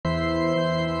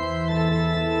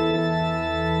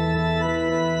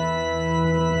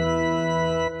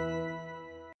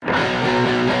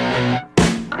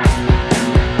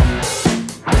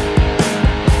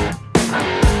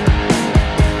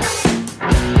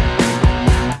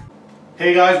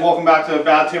Hey guys, welcome back to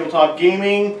Tabletop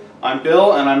Gaming. I'm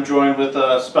Bill and I'm joined with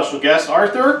a special guest,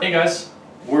 Arthur. Hey guys.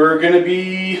 We're going to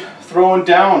be throwing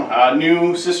down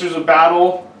new Sisters of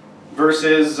Battle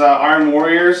versus Iron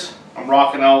Warriors. I'm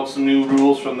rocking out some new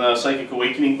rules from the Psychic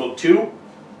Awakening Book 2.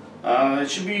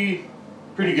 It should be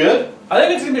pretty good. I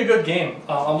think it's going to be a good game.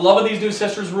 I'm loving these new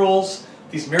Sisters rules.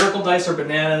 These Miracle Dice are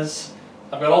bananas.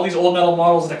 I've got all these old metal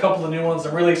models and a couple of new ones.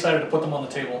 I'm really excited to put them on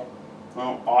the table.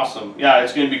 Oh, awesome. Yeah,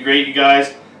 it's going to be great, you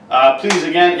guys. Please,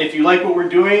 again, if you like what we're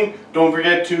doing, don't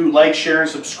forget to like, share, and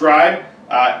subscribe.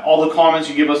 All the comments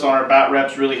you give us on our bat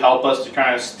reps really help us to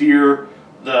kind of steer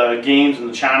the games and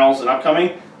the channels and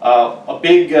upcoming. A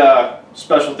big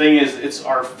special thing is it's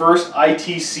our first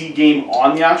ITC game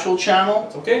on the actual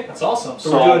channel. Okay, that's awesome.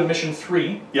 So we're doing mission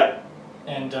 3. Yeah.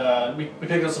 And we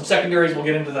picked up some secondaries. We'll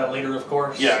get into that later, of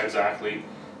course. Yeah, exactly.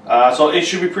 So it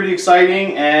should be pretty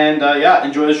exciting, and yeah,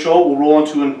 enjoy the show. We'll roll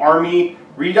into an army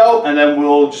readout, and then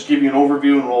we'll just give you an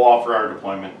overview and roll off for our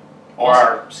deployment. Or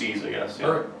our Cs, I guess. Yeah.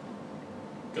 Alright.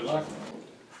 Good luck.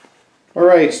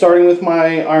 Alright, starting with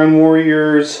my Iron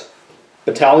Warriors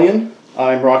battalion.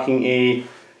 I'm rocking a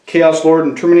Chaos Lord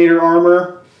and Terminator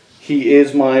armor. He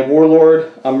is my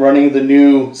Warlord. I'm running the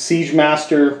new Siege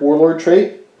Master Warlord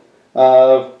trait.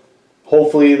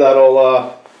 Hopefully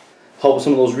that'll help with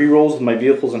some of those rerolls with my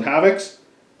vehicles and havocs.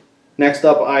 Next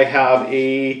up, I have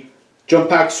a Jump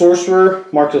Pack Sorcerer,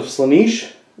 Mark of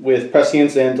Slaanesh, with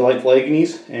Prescience and Delightful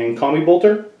Agonies and Combi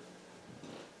Bolter.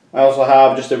 I also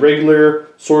have just a regular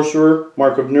Sorcerer,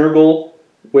 Mark of Nurgle,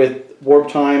 with Warp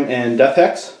Time and Death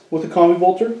Hex with a Combi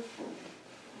Bolter.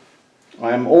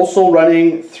 I'm also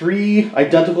running 3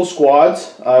 identical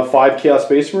squads of 5 Chaos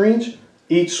Space Marines.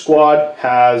 Each squad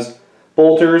has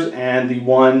bolters and the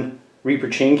 1 Reaper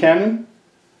Chain Cannon.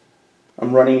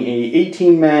 I'm running a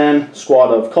 18-man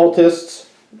squad of cultists,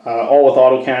 all with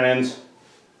autocannons.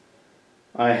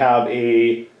 I have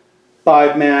a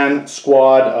 5-man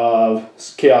squad of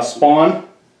Chaos Spawn.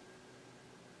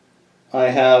 I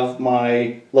have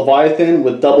my Leviathan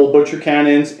with double Butcher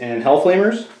Cannons and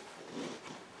Hellflamers.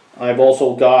 I've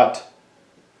also got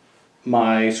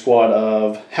my squad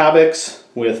of Havocs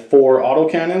with 4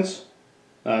 autocannons.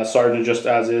 Sergeant just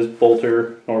as is,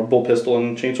 bolter or bull pistol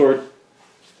and chainsword.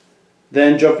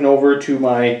 Then jumping over to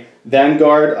my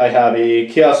Vanguard, I have a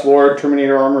Chaos Lord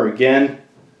Terminator armor again.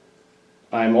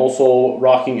 I'm also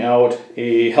rocking out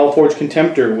a Hellforge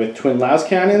Contemptor with twin las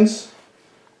cannons,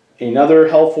 another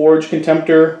Hellforge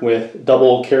Contemptor with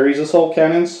double Carries assault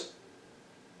cannons,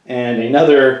 and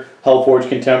another Hellforge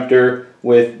Contemptor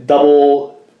with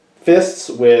double fists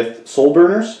with soul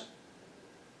burners.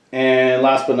 And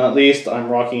last but not least, I'm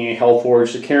rocking a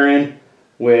Hellforged Sicarian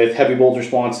with heavy bolter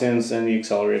sponsons and the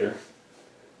accelerator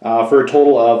for a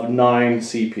total of 9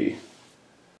 CP.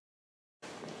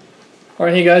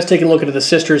 Alright, hey guys, take a look at the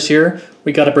Sisters here.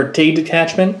 We got a Brigade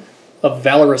detachment of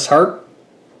Valorous Heart.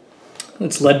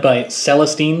 It's led by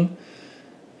Celestine,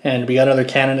 and we got another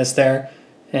Canonist there.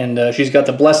 And she's got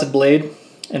the Blessed Blade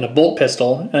and a Bolt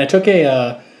Pistol. And I took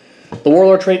the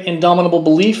Warlord trait Indomitable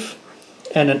Belief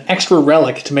and an extra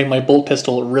relic to make my bolt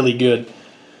pistol really good.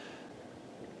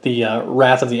 The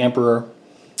Wrath of the Emperor.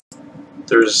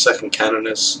 There's a second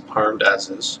Canonist, armed as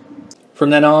is. From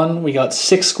then on, we got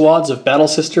 6 squads of Battle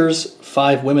Sisters,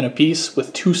 5 women apiece,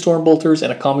 with 2 Stormbolters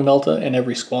and a Combi Melta in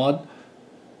every squad.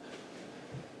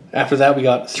 After that, we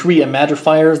got 3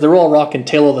 Imagifiers. They're all rocking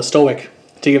Tail of the Stoic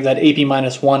to give that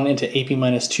AP-1 into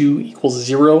AP-2 equals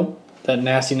 0. That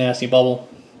nasty, nasty bubble.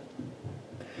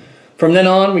 From then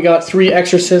on, we got 3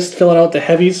 Exorcists filling out the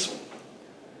heavies,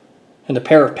 and a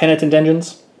pair of Penitent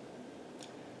Engines,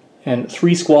 and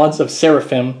 3 squads of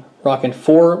Seraphim rocking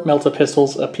 4 Melta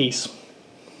pistols apiece.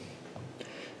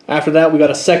 After that, we got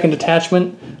a second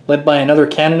detachment led by another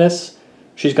Canonist.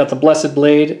 She's got the Blessed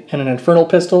Blade and an Infernal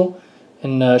Pistol,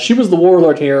 and she was the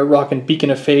Warlord here, rocking Beacon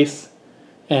of Faith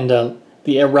and the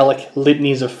Relic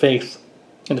Litanies of Faith.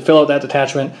 And to fill out that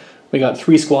detachment, we got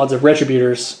 3 squads of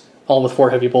Retributors, all with 4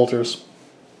 heavy bolters.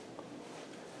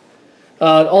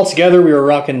 Altogether, we were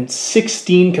rocking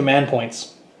 16 command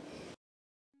points.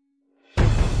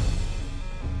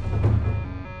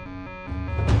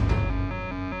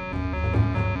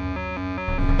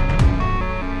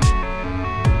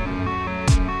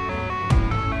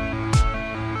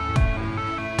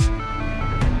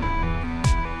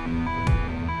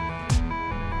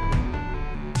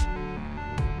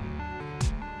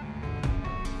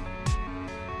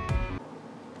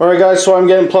 Alright guys, so I'm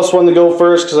getting +1 to go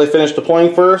first because I finished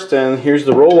deploying first, and here's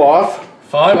the roll off.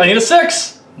 5, I need a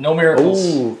 6! No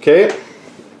miracles. Ooh, okay.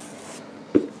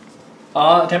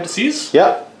 Attempt to seize?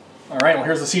 Yep. Alright, well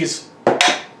here's the seize.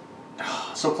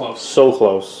 So close. So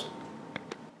close.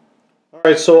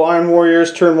 Alright, so Iron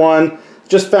Warriors, turn 1.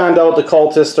 Just found out the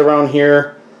cultists around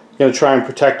here. Going to try and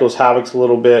protect those Havocs a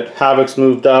little bit. Havoc's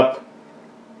moved up.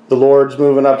 The Lord's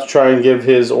moving up to try and give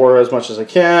his aura as much as I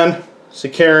can.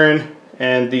 Sikaran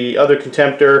and the other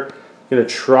Contemptor going to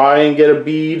try and get a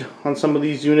bead on some of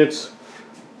these units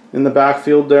in the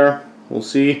backfield there. We'll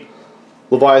see.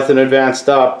 Leviathan advanced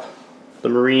up. The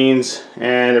Marines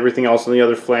and everything else on the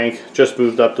other flank just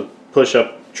moved up to push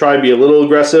up. Try to be a little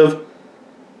aggressive.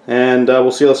 And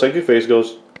we'll see how the Psychic Phase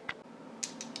goes.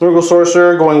 Nurgle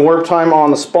Sorcerer going warp time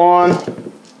on the spawn.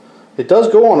 It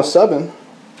does go on a 7.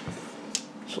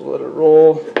 So let it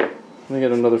roll. Let me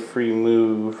get another free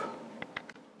move.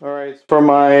 Alright, for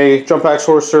my Jump Pack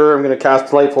Sorcerer, I'm going to cast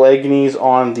Delightful Agonies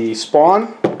on the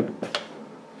spawn.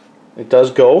 It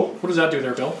does go. What does that do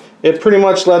there, Bill? It pretty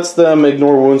much lets them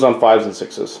ignore wounds on 5s and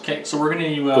 6s. Okay, so we're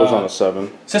going to... goes on a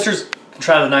 7. Sisters can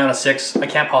try to deny on a 6. I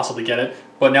can't possibly get it.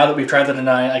 But now that we've tried to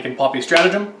deny, I can pop a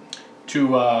stratagem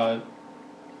to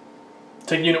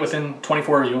take a unit within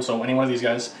 24 of you, so any one of these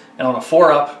guys. And on a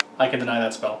 4-up, I can deny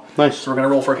that spell. Nice. So we're going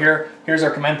to roll for it here. Here's our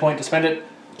command point to spend it.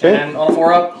 Okay. And on a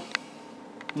 4-up,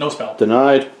 no spell.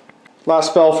 Denied.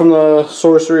 Last spell from the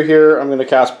Sorcerer here. I'm going to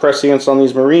cast Prescience on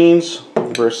these Marines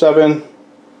for a 7.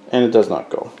 And it does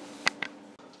not go.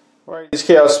 Alright, these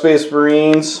Chaos Space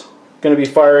Marines going to be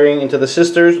firing into the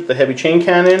Sisters with the Heavy Chain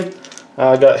Cannon.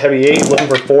 I got Heavy 8, looking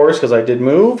for 4s because I did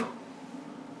move.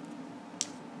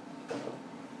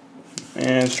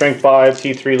 And Strength 5,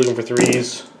 T3, looking for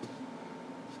 3s.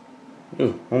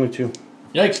 Ooh, only 2.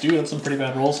 Yikes, dude, that's some pretty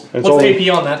bad rolls. It's What's only, the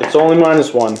AP on that? It's only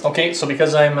 -1. Okay, so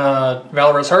because I'm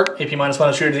Valorous Heart, AP -1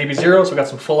 is shooter to AP 0, so we got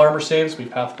some full armor saves. We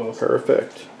passed both.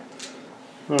 Perfect.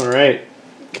 Alright.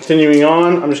 Continuing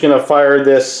on, I'm just going to fire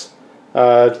this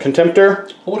Contemptor.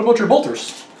 Well, what about your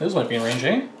bolters? Those might be in range,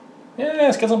 eh? Yeah,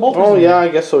 let's get some bolters. Oh, yeah, I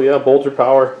guess so, yeah. Bolter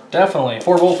power. Definitely.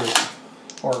 4 bolters.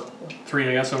 Or 3,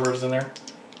 I guess, whoever's in there.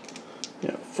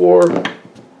 Yeah, 4.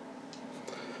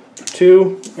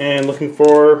 2. And looking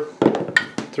for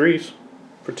 3s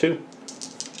for 2.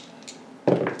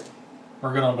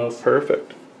 We're good on both.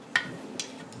 Perfect.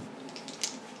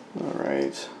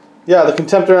 Alright. Yeah, the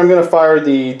Contemptor, I'm going to fire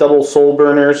the double Soul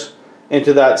Burners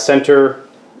into that center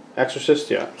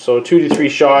Exorcist. Yeah, so 2 to 3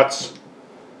 shots.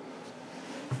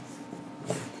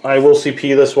 I will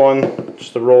CP this one,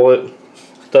 just to roll it.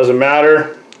 Doesn't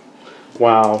matter.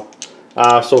 Wow.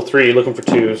 So 3, looking for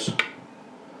 2s.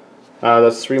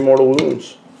 That's 3 mortal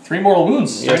wounds. 3 mortal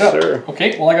wounds, straight yes, up. Sir.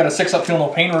 Okay, well I got a 6-up Feel No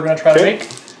Pain we're going to try to make.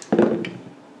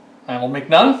 I will make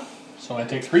none, so I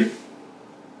take 3.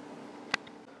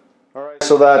 Alright,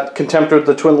 so that Contemptor with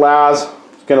the Twin Las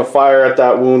is going to fire at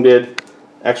that wounded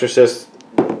Exorcist,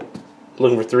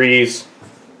 looking for 3s.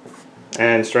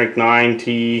 And Strength 9,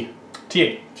 T8.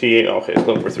 T8, okay, it's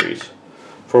looking for 3s.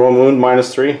 For 1 wound,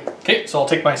 -3. Okay, so I'll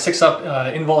take my 6-up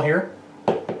invul here.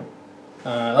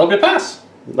 That'll be a pass.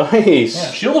 Nice.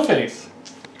 Yeah, Shield of Faith.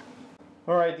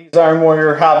 Alright, these Iron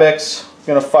Warrior Havocs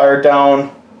going to fire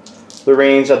down the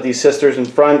range at these Sisters in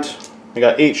front. I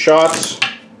got 8 shots.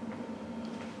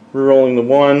 Rerolling the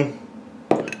 1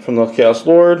 from the Chaos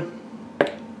Lord.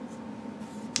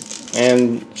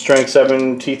 And Strength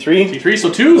 7, T3. T3, so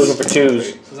 2s. Looking for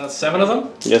 2s. So that's 7 of them?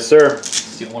 Yes, sir.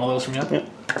 Steal one of those from you? Yeah.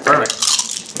 Perfect.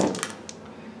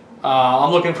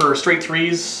 I'm looking for straight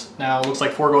 3s. Now it looks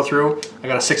like 4 go through. I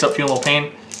got a 6-up Feel No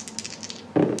Pain.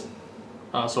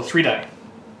 So 3 die.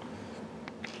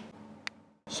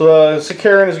 So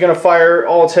Sikaran is going to fire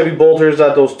all its heavy bolters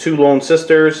at those 2 lone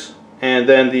Sisters. And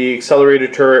then the accelerator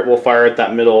turret will fire at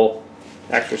that middle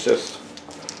Exorcist.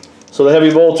 So the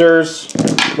heavy bolters,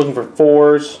 looking for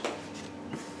 4s.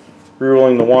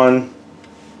 Rerolling the 1.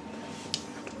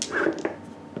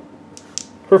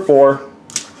 For 4.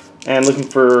 And looking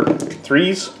for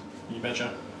 3s. You betcha.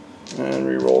 And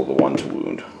reroll the 1 to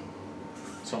wound.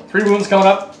 So 3 wounds coming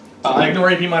up. I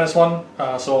ignore AP -1,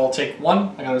 so I'll take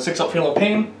 1. I got a 6-up Feel No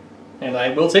Pain, and I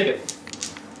will take it.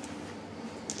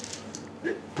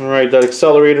 Alright, that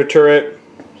accelerator turret,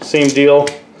 same deal.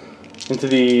 Into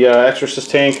the Exorcist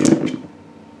tank.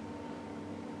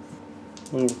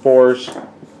 Looking for 4s.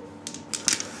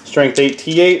 Strength 8,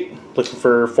 T8. Looking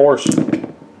for 4s.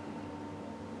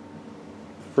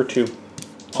 For 2.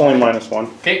 It's only -1.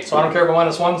 Okay, so I don't care about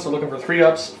 -1, so looking for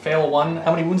 3-ups, fail 1.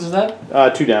 How many wounds is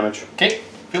that? 2 damage. Okay,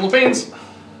 Feel No Pains.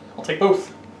 I'll take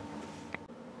both.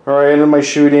 Alright, into my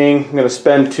shooting. I'm going to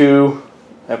spend 2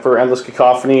 for Endless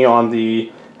Cacophony on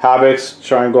the Havocs.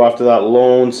 Try and go after that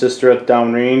lone Sister at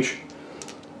downrange.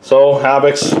 So,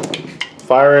 Havocs,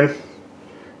 firing.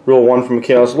 Roll 1 from a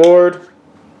Chaos Lord.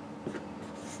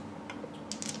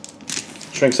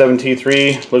 Strength 7,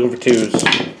 T3, looking for 2s.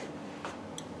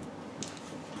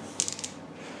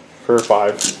 for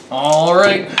 5. All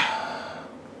right.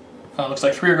 Looks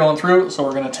like 3 are going through, so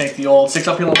we're going to take the old 6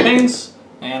 upheaval pains,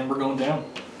 and we're going down.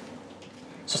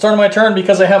 So starting my turn,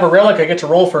 because I have a relic, I get to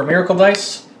roll for a miracle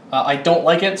dice. I don't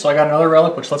like it, so I got another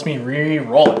relic, which lets me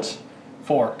re-roll it.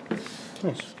 4.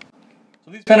 Nice.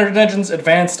 So these Penitent Engines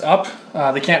advanced up.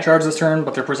 They can't charge this turn,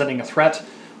 but they're presenting a threat.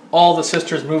 All the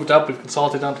sisters moved up. We've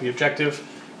consolidated onto the objective.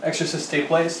 Exorcists take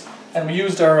place. And we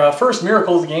used our first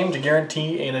miracle of the game to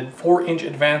guarantee a 4-inch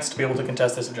advance to be able to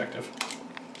contest this objective.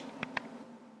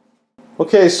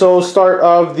 Okay, so start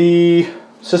of the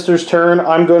sisters' turn.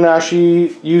 I'm going to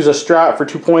actually use a strat for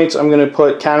 2 points. I'm going to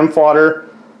put cannon fodder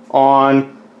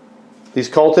on these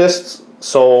cultists.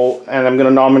 And I'm going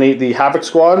to nominate the Havoc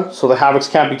Squad. So the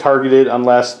Havocs can't be targeted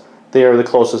unless they are the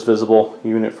closest visible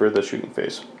unit for the shooting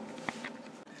phase.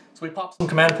 So we pop some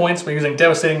command points by using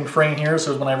Devastating Refrain here,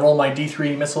 so when I roll my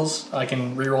D3 missiles, I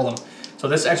can re-roll them. So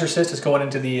this Exorcist is going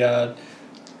into the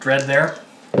Dread there.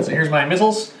 So here's my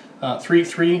missiles, 3,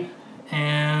 3,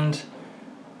 and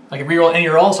I can re-roll any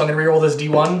roll, so I'm going to re-roll this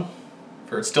D1,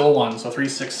 for it's still a 1, so 3,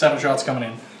 6, 7 shots coming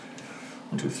in.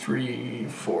 1, 2, 3,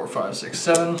 4, 5, 6,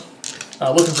 7.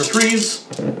 Looking for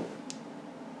 3s.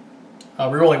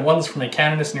 Re-rolling 1s from a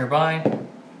Canonist nearby.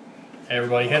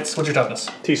 Everybody hits. What's your toughness?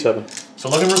 T7. So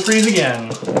looking for 3s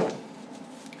again.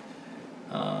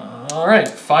 Alright,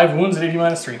 5 wounds at AP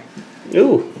 -3.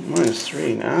 Ooh,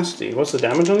 -3, nasty. What's the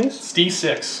damage on these? It's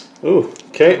D6. Ooh,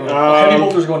 okay. Heavy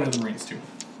bolters going into the Marines too.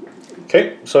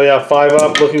 Okay, so yeah, 5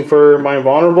 up, looking for my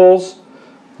vulnerables.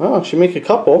 Oh, actually make a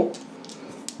couple.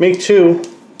 Make 2,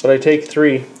 but I take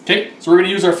 3. Okay, so we're going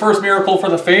to use our first miracle for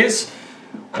the phase.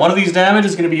 One of these damage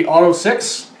is going to be auto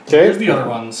 6. Okay. Here's the other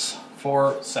ones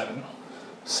for 7.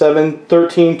 7,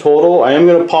 13 total. I am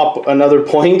going to pop another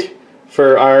point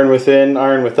for Iron Within,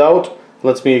 Iron Without.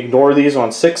 Lets me ignore these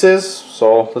on 6s,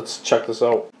 so let's check this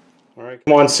out. Alright,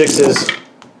 come on, 6s.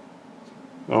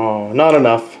 Oh, not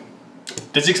enough.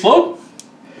 Does he explode?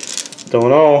 Don't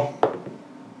know.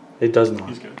 It does not.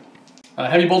 He's good.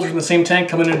 Heavy bolters in the same tank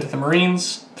coming into the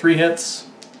Marines. 3 hits.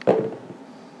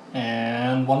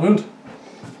 And 1 wound.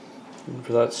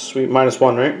 For that sweet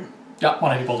 -1, right? Yeah,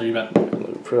 1 heavy bolter, you bet.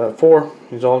 For that 4,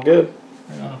 he's all good.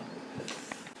 Yeah.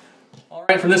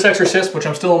 Alright, for this Exorcist, which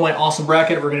I'm still in my awesome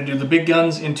bracket, we're going to do the big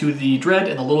guns into the Dread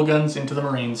and the little guns into the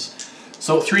Marines.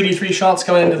 So 3d3 shots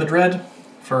coming into the Dread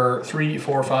for 3,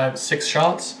 4, 5, 6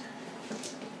 shots.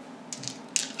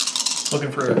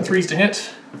 Looking for 3s to hit.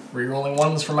 Rerolling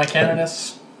 1s for my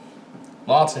Canonists.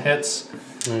 Lots of hits.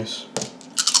 Nice.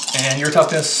 And your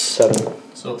toughness. 7.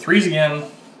 So 3s again.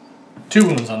 2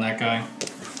 wounds on that guy.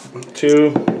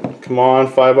 2. Come on,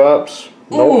 5 ups.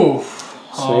 Nope. Ooh.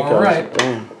 Snake eyes. Alright.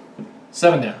 Damn.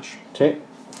 7 damage. Okay.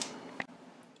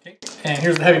 Okay. And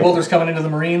here's the heavy bolters coming into the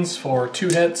Marines for 2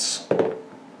 hits.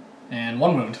 And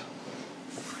 1 wound.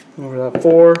 Over that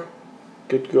 4.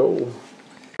 Good go.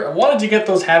 I wanted to get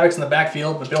those Havocs in the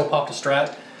backfield, but Bill popped a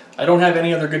strat. I don't have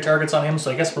any other good targets on him,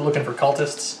 so I guess we're looking for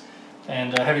cultists.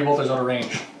 And heavy bolters out of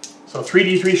range. So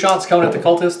 3d3 shots coming at the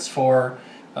cultists for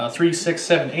 3, 6,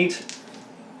 7, 8.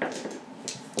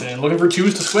 And looking for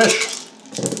 2s to squish.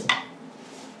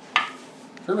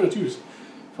 Fair bit of 2s.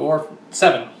 4,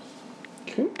 7.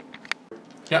 Okay.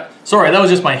 Yeah, sorry, that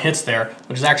was just my hits there,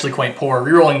 which is actually quite poor.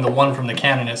 Rerolling the 1 from the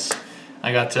Canonists.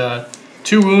 I got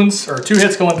 2 wounds, or 2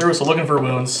 hits going through, so looking for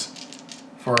wounds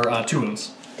for 2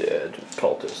 wounds. Dead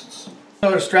cultists.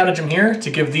 Another stratagem here to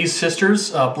give these sisters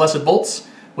Blessed Bolts,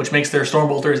 which makes their Storm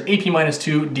Bolters AP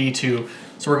 -2, D2.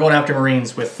 So we're going after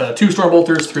Marines with 2 Storm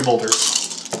Bolters, 3 Bolters.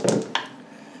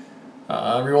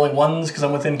 Rerolling 1s because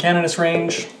I'm within Canonist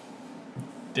range.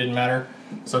 Didn't matter.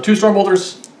 So 2 Storm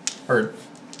Bolters, or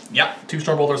yeah, 2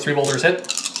 Storm Bolters, 3 Bolters hit.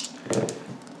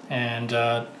 And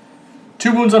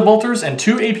 2 wounds on Bolters and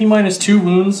 2 AP -2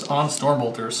 wounds on Storm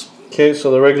Bolters. Okay, so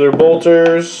the regular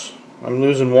bolters, I'm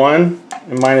losing 1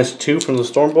 and -2 from the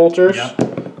Storm Bolters. Yeah.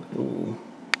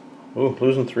 Ooh,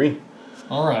 losing 3.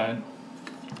 Alright.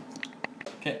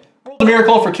 Okay. Rolled the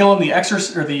miracle for killing the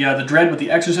Exorcist, or the Dread with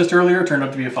the Exorcist earlier, turned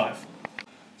out to be a 5.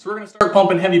 So we're going to start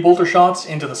pumping heavy bolter shots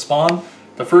into the spawn.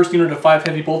 The first unit of 5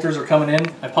 heavy bolters are coming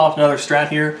in. I popped another strat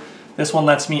here. This one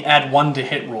lets me add 1 to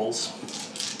hit rolls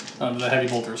to the heavy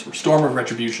bolters for Storm of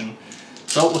Retribution.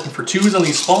 So looking for 2s on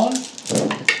these spawn.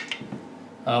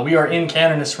 We are in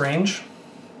Canonist range.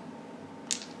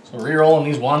 So re-rolling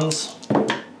these 1s.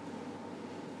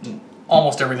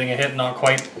 Almost everything a hit, not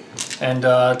quite. And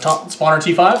top spawner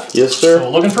T5? Yes, sir. So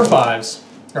looking for 5s.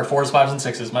 Or 4s, 5s, and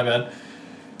 6s, my bad.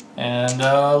 And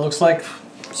looks like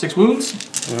 6 wounds.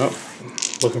 Yep.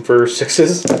 Looking for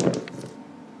 6s.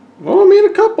 Well, I made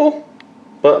a couple.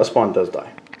 But a spawn does die.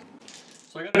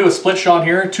 So I gotta do a split shot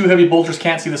here. 2 heavy bolters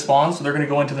can't see the spawn, so they're gonna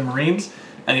go into the Marines.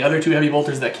 And the other 2 heavy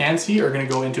bolters that can see are gonna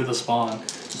go into the spawn.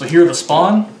 So here the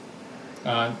spawn.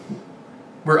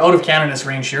 We're out of canonist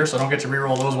range here, so I don't get to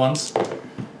reroll those ones.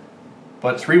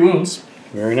 But 3 wounds.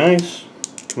 Very nice.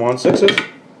 Come on, 6s.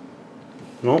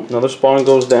 Nope, another spawn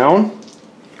goes down.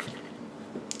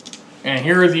 And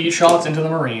here are the shots into the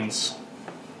Marines.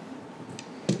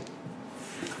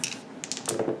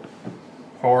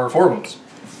 For 4 wounds.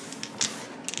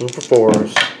 Move for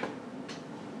 4s.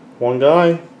 1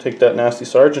 guy, take that nasty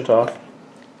sergeant off.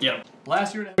 Yep.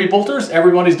 Last year, heavy bolters,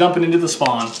 everybody's dumping into the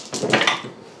spawn.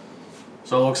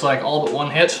 So it looks like all but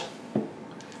 1 hit.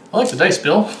 I like the dice,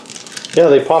 Bill. Yeah,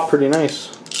 they pop pretty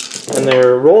nice. And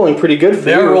they're rolling pretty good for you.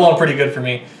 They're rolling pretty good for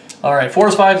me. Alright,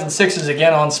 4s, 5s, and 6s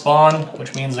again on spawn,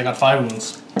 which means I got 5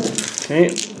 wounds. Okay,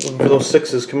 looking for those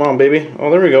 6s. Come on, baby.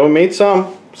 Oh, there we go. We made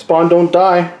some. Spawn don't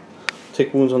die.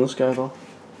 Take wounds on this guy, though.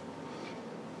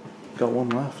 Got 1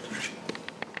 left.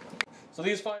 So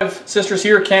these 5 sisters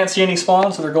here can't see any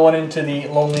spawn, so they're going into the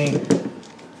lonely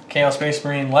Chaos Space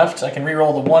Marine left. I can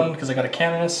reroll the 1 because I got a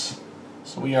canonist.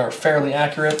 So we are fairly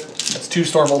accurate. That's 2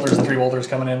 storm bolters and 3 bolters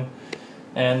coming in.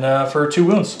 And for 2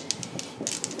 wounds.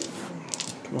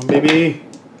 Come on, baby.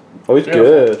 Oh, he's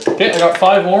good. Okay, I got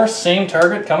 5 more. Same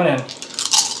target coming in.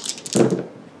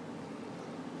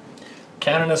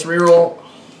 Canonist reroll.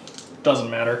 Doesn't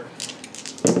matter.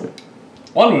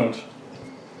 1 wound.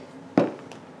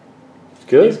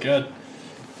 Good. He's good.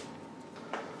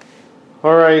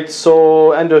 Alright,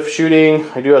 so end of shooting.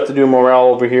 I do have to do morale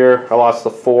over here. I lost the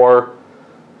 4.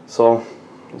 So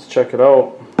let's check it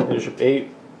out. Leadership 8.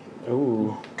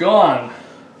 Ooh. Gone.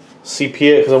 CP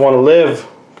it because I want to live.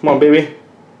 Come on, baby.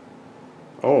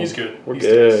 Oh, he's good. We're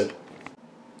good.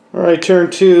 Alright,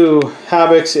 turn 2.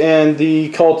 Havocs and the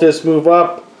cultists move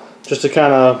up just to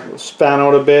kind of span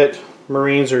out a bit.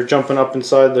 Marines are jumping up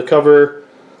inside the cover.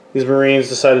 These Marines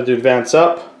decided to advance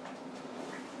up.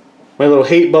 My little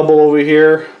hate bubble over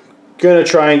here. Gonna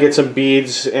try and get some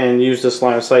beads and use this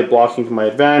line of sight blocking to my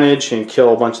advantage and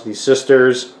kill a bunch of these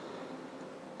sisters.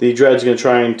 The Dread's gonna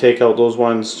try and take out those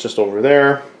ones just over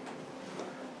there.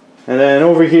 And then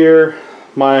over here,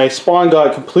 my spawn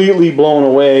got completely blown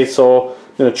away, so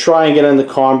I'm gonna try and get into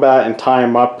combat and tie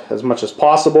him up as much as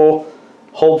possible.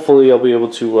 Hopefully I'll be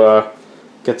able to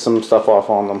get some stuff off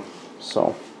on them.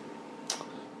 So,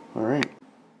 alright.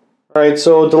 Alright,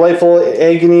 so Delightful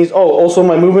Agonies. Oh, also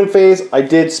my movement phase, I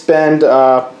did spend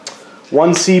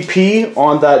 1 CP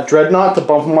on that Dreadnought to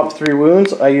bump him up 3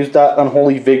 wounds. I used that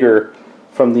Unholy Vigor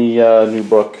from the new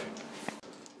book.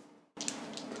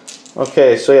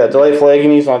 Okay, so yeah, Delightful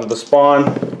Agonies onto the spawn.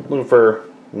 Looking for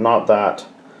not that.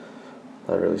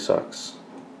 That really sucks.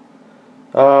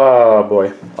 Oh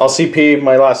boy. I'll CP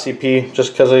my last CP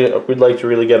just because I would like to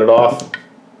really get it off.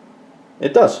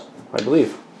 It does, I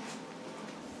believe.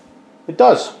 It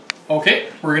does. Okay,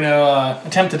 we're going to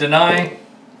attempt to deny.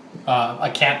 I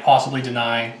can't possibly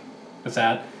deny with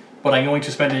that, but I'm going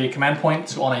to spend a command point,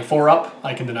 so on a 4-up,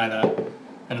 I can deny that,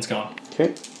 and it's gone.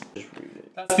 Okay.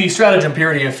 That's the Stratagem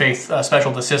Purity of Faith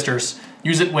special to Sisters.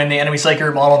 Use it when the enemy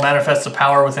Psyker model manifests a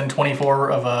power within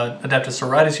 24 of a Adepta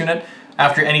Sororitas unit.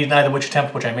 After any Deny the Witch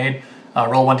attempt, which I made,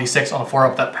 roll 1d6 on a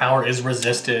 4-up, that power is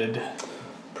resisted.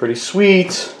 Pretty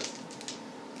sweet.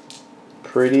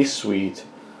 Pretty sweet.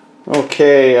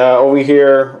 Okay, over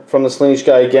here from the Slingsh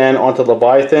guy again onto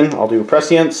Leviathan. I'll do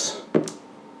Prescience.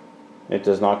 It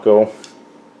does not go.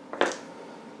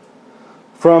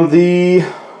 From the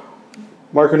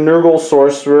Mark of Nurgle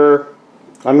Sorcerer,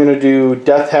 I'm going to do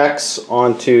Death Hex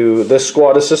onto this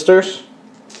squad of sisters.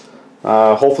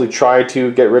 Hopefully try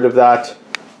to get rid of that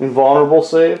invulnerable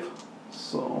save.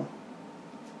 So,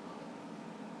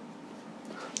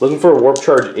 looking for a Warp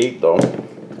Charge 8 though.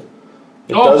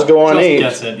 It does go on 8.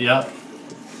 Gets it, yeah.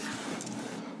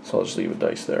 So I'll just leave a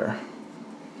dice there.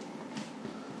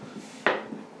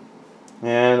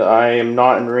 And I am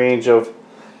not in range of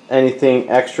anything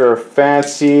extra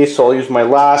fancy, so I'll use my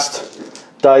last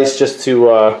dice just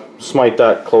to smite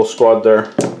that close squad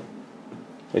there.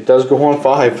 It does go on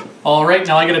 5. Alright,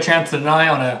 now I get a chance to deny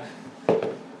on a...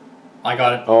 I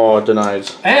got it. Oh, it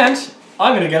denies. And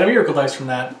I'm going to get a miracle dice from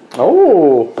that.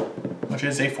 Oh! Which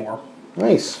is a 4.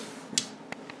 Nice.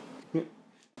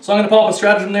 So I'm going to pop a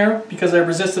stratagem there because I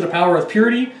resisted a power with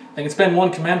purity. I can spend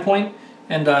 1 command point,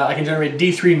 and I can generate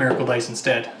D3 miracle dice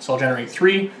instead. So I'll generate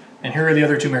 3, and here are the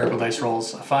other 2 miracle dice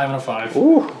rolls, a 5 and a 5.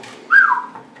 Ooh.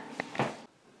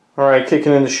 Alright,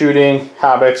 kicking into shooting,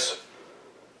 Havocs.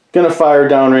 Gonna fire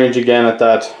downrange again at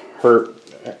that hurt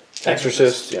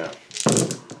Exorcist. Yeah.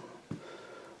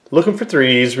 Looking for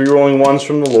 3s, rerolling 1s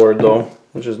from the Lord though,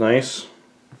 which is nice.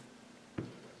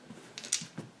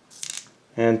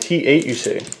 And T8, you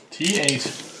say?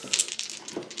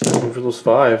 T8. Looking for those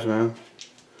 5s, man.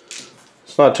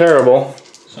 It's not terrible.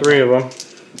 3 of them.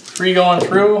 3 going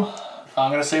through.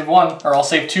 I'm going to save 1, or I'll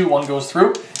save 2. 1 goes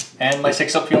through. And my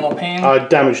 6 up, feel no pain.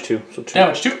 Damage 2. So 2.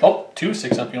 Damage 2. Oh, 2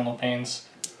 6 up, feel no pains.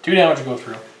 2 damage to go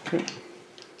through. Okay.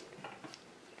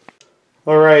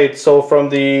 Alright, so from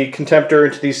the Contemptor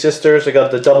into these sisters, I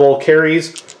got the double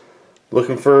carries.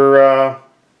 Looking for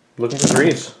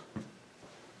 3s.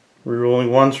 Rerolling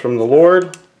 1s from the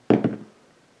Lord.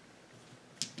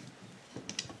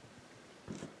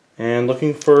 And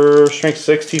looking for Strength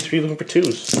 6, T3, looking for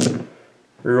 2s.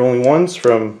 Rerolling 1s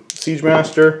from Siege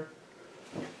Master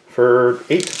for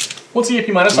 8. What's the AP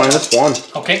minus on Minus 1.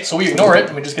 Okay, so we ignore it,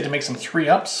 and we just get to make some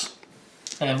 3-ups.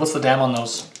 And what's the dam on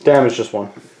those? Damage just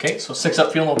 1. Okay, so 6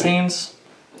 up, feel no pains.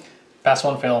 Pass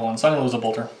 1, fail 1. So I'm going to lose a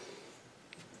bolter.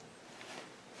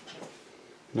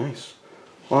 Nice.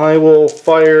 I will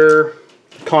fire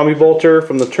Combi Bolter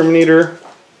from the Terminator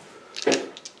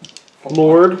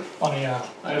Lord. On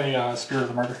a Spirit of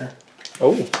the Martyr here.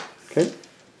 Oh, okay.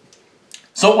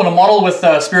 So when a model with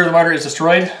Spirit of the Martyr is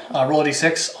destroyed, roll a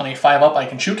d6. On a 5-up, I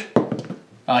can shoot.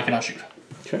 I cannot shoot.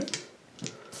 Okay.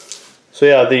 So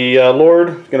yeah, the Lord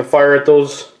is going to fire at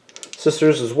those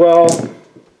sisters as well.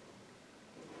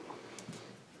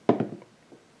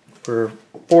 For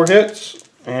 4 hits.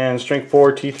 And Strength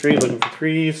 4, T3, looking for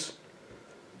 3s.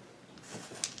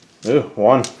 Ooh,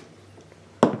 1.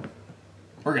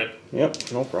 We're good.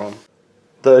 Yep, no problem.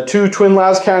 The 2 Twin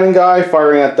Las Cannon guy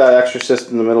firing at that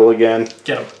Exorcist in the middle again.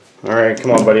 Get him. Alright,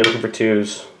 come on, buddy. Looking for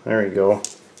 2s. There you go.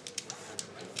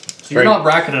 So you're not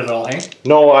bracketed at all, hey?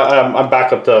 No, I'm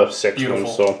back up to 6 Beautiful.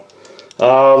 ones,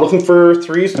 so. Looking for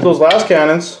 3s to those Las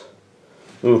Cannons.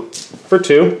 Ooh, for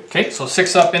 2. Okay, so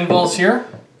 6 up invuls here.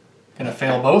 Gonna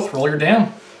fail both. Roll your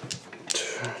dam.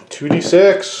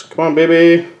 2d6. Come on,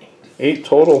 baby. 8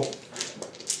 total.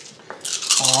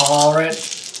 Alright.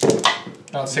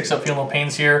 Now 6 up, feel no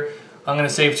pains here. I'm gonna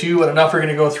save 2, but enough are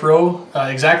gonna go through.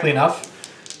 Exactly enough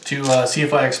to see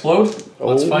if I explode.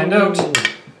 Let's find out.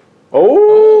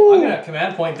 Oh! I'm gonna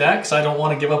command point that because I don't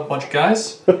want to give up a bunch of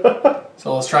guys.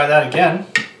 So let's try that again.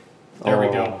 There we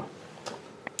go.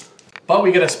 But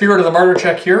we get a Spirit of the Martyr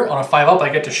check here. On a 5-up, I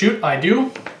get to shoot. I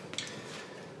do.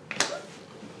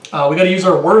 We got to use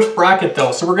our worst bracket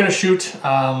though, so we're going to shoot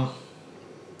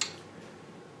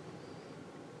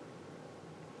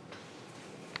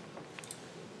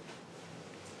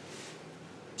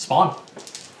Spawn.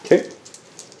 Okay.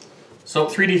 So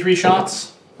 3d3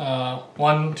 shots.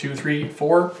 1, 2, 3,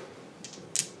 4.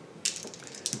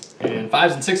 And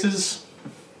 5s and 6s.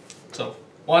 So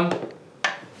 1.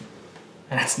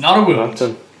 And it's not a wound.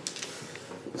 Nothing.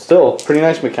 Still, pretty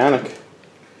nice mechanic.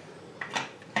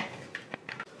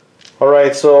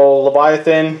 Alright, so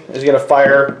Leviathan is going to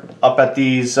fire up at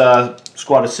these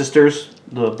squad of sisters,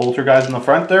 the bolter guys in the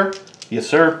front there. Yes,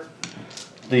 sir.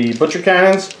 The butcher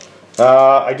cannons.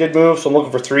 I did move, so I'm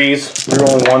looking for 3s.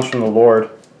 Rerolling 1s from the Lord.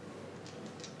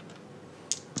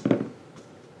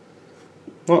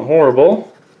 Not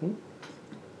horrible.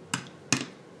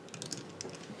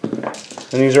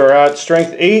 And these are at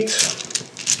strength 8.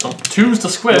 So 2s to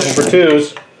squish. Looking for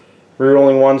 2s.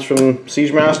 Rerolling 1s from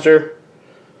Siege Master.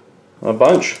 A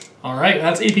bunch. Alright,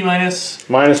 that's AP minus.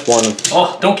 Minus 1.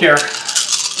 Oh, don't care.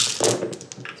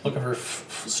 Looking for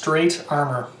straight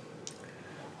armor.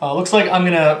 Looks like I'm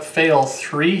going to fail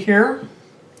 3 here.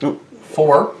 Nope.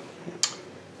 4.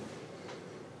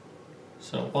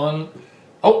 So 1.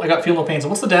 Oh, I got feel no pains.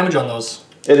 What's the damage on those?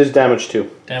 It is damage 2.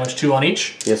 Damage 2 on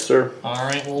each? Yes, sir.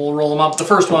 Alright, we'll roll them up. The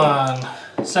first one,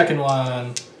 second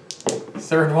one,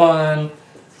 third one,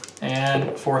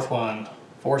 and fourth one.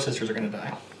 4 sisters are going to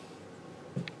die.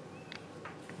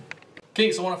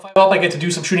 Okay, so on a 5-up, I get to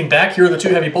do some shooting back. Here are the 2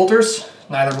 heavy bolters,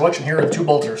 neither of which, and here are the 2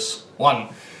 bolters. 1.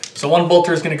 So 1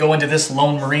 bolter is going to go into this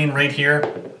lone marine right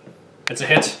here. It's a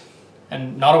hit,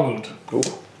 and not a wound. Ooh.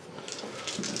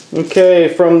 Okay,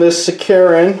 from this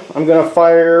Sikaran, I'm going to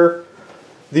fire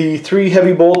the 3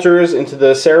 heavy bolters into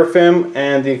the Seraphim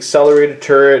and the accelerated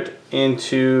turret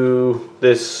into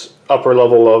this upper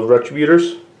level of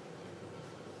Retributors.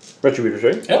 Retributors,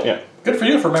 right? Yep. Yeah. Good for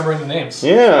you for remembering the names.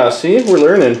 Yeah, see? We're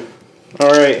learning.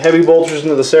 Alright, heavy bolters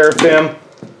into the Seraphim.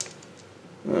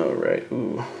 Alright,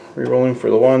 ooh. Rerolling for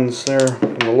the 1s there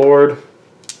from the Lord.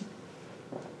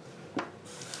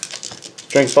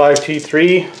 Strength 5,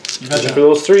 T3. Looking for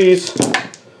those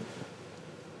 3s.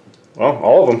 Well,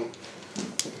 all of them.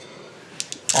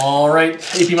 Alright,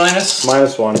 AP minus.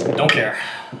 Minus 1. Don't care.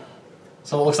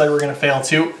 So it looks like we're going to fail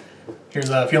 2. Here's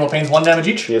a Feel No Pains, 1 damage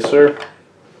each. Yes, sir.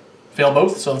 Fail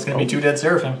both, so it's going to be 2 dead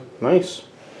Seraphim. Nice.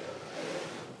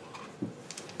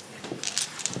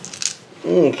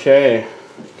 Okay,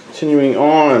 continuing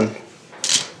on.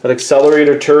 That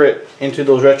accelerator turret into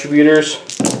those retributors.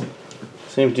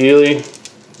 Same dealie.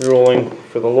 Rolling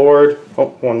for the Lord. Oh,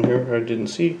 one here I didn't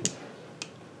see.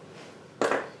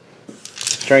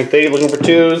 Strength 8, looking for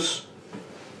 2s.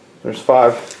 There's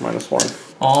 5, -1.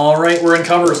 Alright, we're in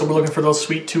cover, so we're looking for those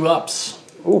sweet 2-ups.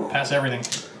 Ooh. Pass everything.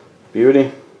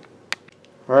 Beauty.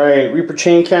 Alright, Reaper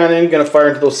Chain Cannon, gonna fire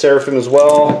into those Seraphim as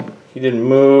well. He didn't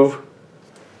move.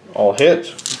 All hit.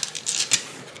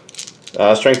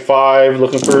 Strength 5,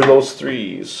 looking for those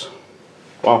 3s.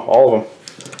 Wow, all of them.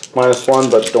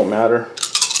 -1, but don't matter.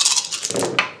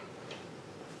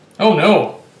 Oh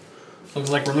no! Looks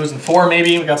like we're losing 4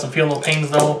 maybe. We got some feeling little pains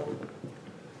though.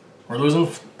 We're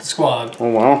losing the squad. Oh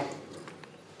wow.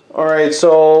 Alright,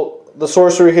 so the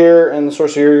sorcerer here and the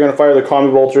sorcerer here are going to fire their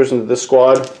combi bolters into this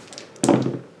squad.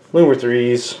 Looking for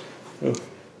 3s.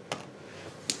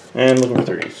 And looking for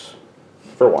 3s.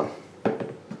 For 1.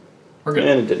 We're good.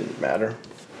 And it didn't matter.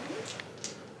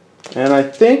 And I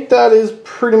think that is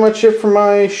pretty much it for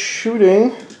my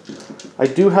shooting. I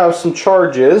do have some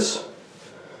charges.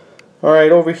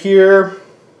 Alright, over here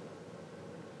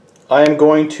I am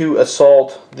going to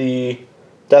assault the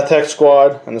Death Hex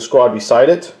squad and the squad beside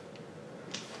it.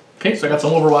 Okay, so I got some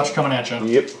Overwatch coming at you.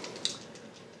 Yep.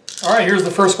 Alright, here's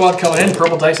the first squad coming in.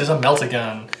 Purple dice is a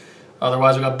Melt-A-Gun.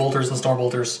 Otherwise we got bolters and storm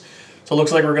bolters. So it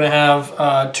looks like we're going to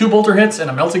have 2 bolter hits and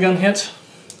a Melt-A-Gun hit.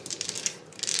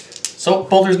 So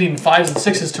bolters needing 5s and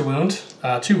 6s to wound.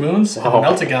 2 wounds, and a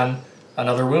Melt-A-Gun,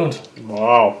 another wound.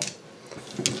 Wow.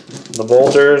 The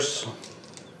bolters.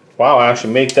 Wow, I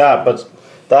actually make that, but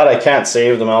that I can't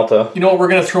save the Melta. You know what, we're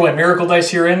going to throw a miracle dice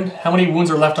here in. How many wounds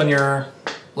are left on your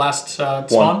last spawn?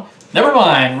 1. Never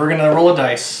mind, we're going to roll a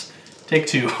dice. Take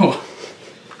 2.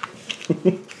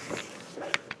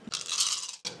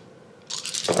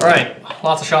 Alright,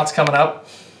 lots of shots coming up.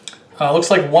 Looks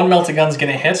like 1 Melt-A-Gun's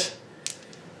going to hit.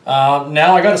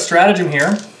 Now I got a stratagem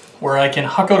here where I can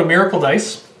huck out a miracle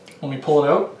dice. Let me pull it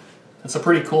out. It's a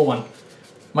pretty cool one.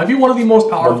 Might be one of the most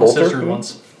powerful sister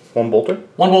ones. 1 bolter?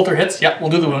 1 bolter hits. Yep, we'll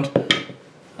do the wound.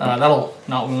 That'll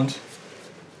not wound.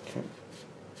 Okay.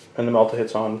 And the Melta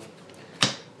hits on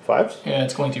 5s? Yeah,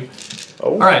 it's going to.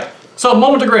 Oh. Alright, so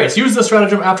moment of grace. Use this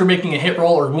stratagem after making a hit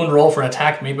roll or wound roll for an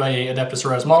attack made by a Adepta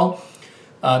Sororitas model.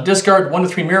 Discard 1 to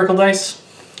 3 miracle dice.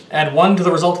 Add 1 to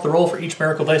the result of the roll for each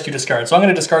miracle dice you discard. So I'm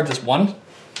going to discard this 1.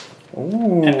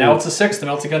 Ooh. And now it's a 6. The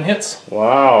Melt-A-Gun hits.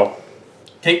 Wow.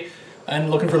 Okay,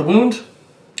 and looking for the wound.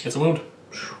 It's a wound.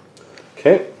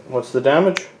 Okay, what's the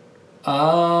damage?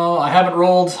 I haven't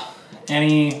rolled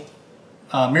any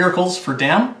miracles for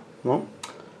dam. No.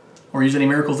 Or use any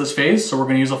miracles this phase, so we're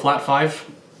going to use a flat 5.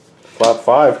 Flat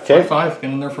 5, okay. Flat 5,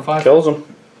 get in there for 5. Kills him.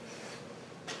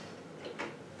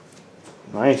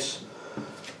 Nice.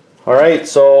 Alright,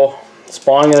 so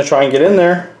Spawn going to try and get in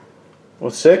there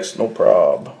with 6, no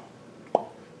prob.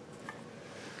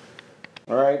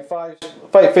 Alright,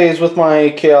 fight phase with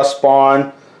my Chaos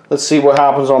Spawn. Let's see what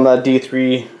happens on that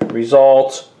D3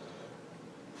 result.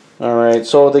 Alright,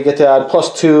 so they get to add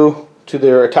 +2 to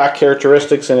their attack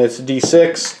characteristics, and it's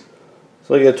D6.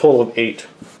 So they get a total of 8,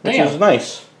 which is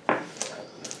nice.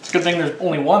 It's a good thing there's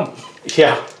only 1.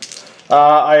 Yeah.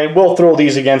 I will throw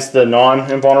these against the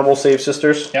non-invulnerable save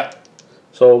sisters. Yeah.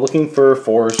 So looking for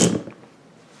 4s.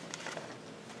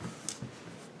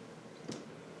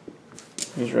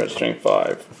 These are at strength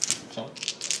 5. So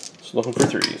looking for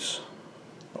 3s.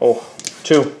 Oh,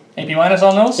 2. AP minus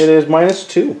on those? It is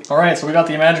 -2. Alright, so we got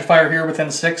the Magifier here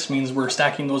within 6, means we're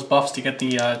stacking those buffs to get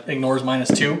the ignores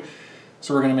 -2.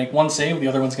 So we're going to make 1 save, the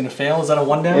other one's going to fail. Is that a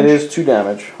 1 damage? It is 2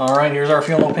 damage. Alright, here's our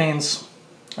Feel No Pains.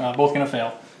 Both going to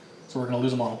fail. So we're going to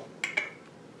lose a model.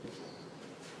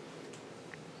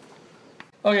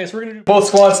 Okay, so we're going to do both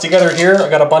squads together here. I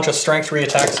got a bunch of strength 3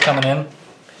 attacks coming in.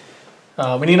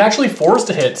 We need actually 4s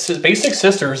to hit. Basic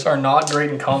sisters are not great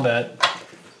in combat.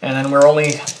 And then we're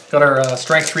only got our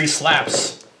strength 3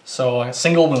 slaps. So a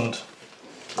single wound.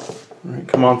 Alright,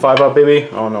 come on, 5 up, baby.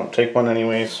 Oh no, take 1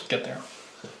 anyways. Get there.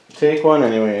 Take 1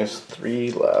 anyways.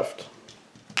 3 left.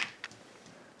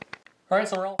 Alright,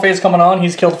 so Realm Phase coming on.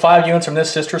 He's killed 5 units from this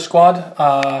sister squad.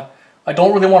 I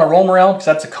don't really want to roll morale because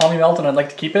that's a commie melt and I'd like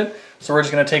to keep it. So we're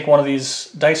just going to take one of these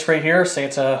dice right here. Say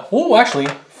it's a... Oh, actually,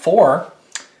 4.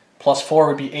 Plus 4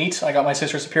 would be 8. I got my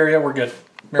sister Superior. We're good.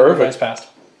 Miracle dice passed.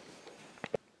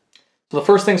 So the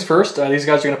first things first, these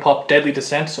guys are going to pop Deadly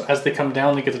Descent. So as they come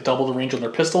down, they get to double the range on their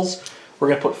pistols. We're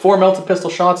going to put 4 melted pistol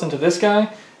shots into this guy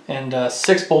and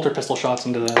 6 bolter pistol shots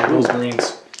into those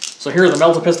Marines. So here are the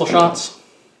melted pistol shots.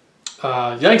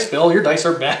 Yikes, Bill, your dice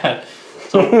are bad.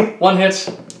 So 1 hit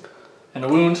and a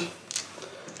wound.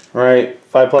 Alright,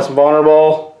 5+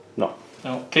 invulnerable. No.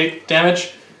 No. Okay,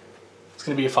 damage. It's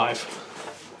going to be a 5.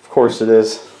 Of course it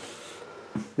is.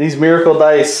 These miracle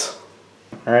dice.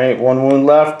 Alright, 1 wound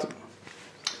left.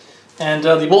 And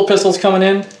the bullet pistol's coming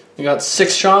in. We got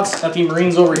 6 shots at the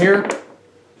Marines over here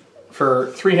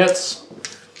for 3 hits.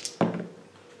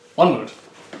 1 wound.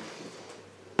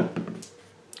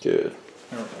 Good.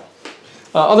 There we go.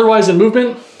 Otherwise, in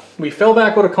movement, we fell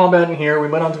back out of combat in here. We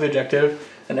went onto the objective,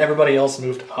 and everybody else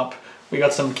moved up. We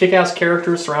got some kick-ass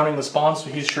characters surrounding the spawn, so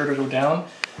he's sure to go down.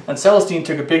 And Celestine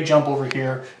took a big jump over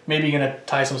here, maybe gonna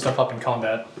tie some stuff up in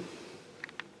combat.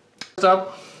 Next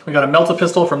up, we got a melta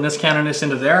pistol from this canonist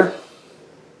into there.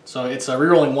 So it's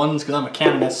rerolling 1s because I'm a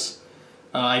canonist.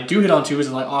 I do hit on 2s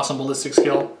with my awesome ballistic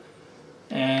skill.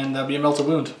 And that'd be a melta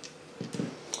wound.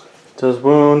 Does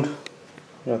wound.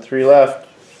 We got 3 left.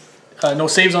 No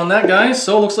saves on that, guys,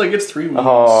 so it looks like it's 3 wounds.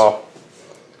 Oh.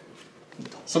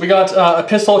 So we got a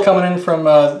pistol coming in from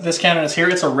this canonist here.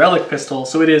 It's a relic pistol,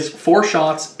 so it is 4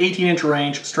 shots, 18-inch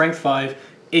range, strength 5,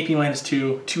 AP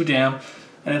 -2, 2 dam,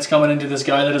 and it's coming into this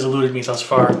guy that has eluded me thus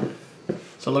far.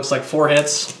 So it looks like 4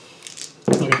 hits.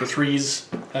 Looking for 3s.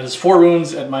 That is 4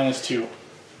 wounds at -2.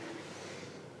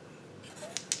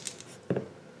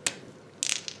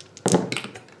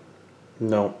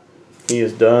 No. He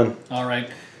is done. Alright.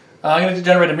 I'm going to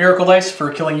generate a miracle dice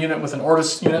for a killing unit with an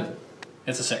Ortis unit.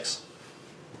 It's a 6.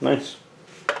 Nice.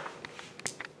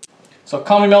 So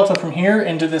Kami Melta from here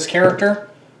into this character.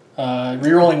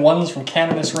 Rerolling 1s from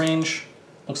canonist range.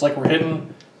 Looks like we're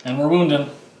hitting and we're wounding.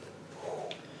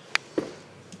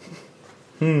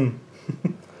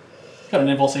 Got an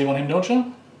impulse save on him, don't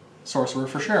you? Sorcerer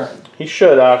for sure. He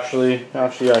should actually.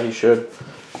 Actually, yeah, he should.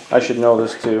 I should know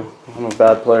this too. I'm a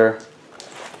bad player.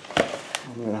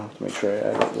 I'm gonna have to make sure I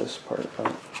edit this part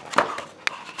out.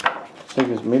 I think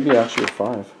it's maybe actually a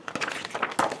 5.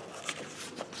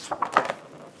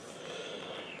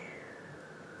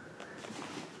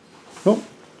 Nope.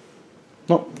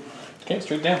 Nope. Okay,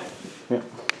 straight down. Yeah.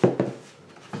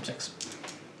 6.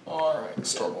 Alright,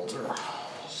 Star Bolter.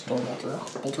 Star Bolter.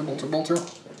 Bolter, Bolter, Bolter.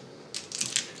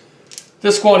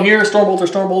 This squad here, Star Bolter,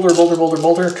 Star Bolter, Bolter, Bolter,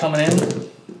 Bolter, coming in.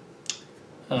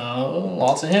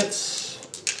 Lots of hits.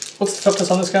 What's the toughness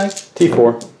on this guy?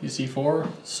 T4. UC4.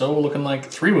 So looking like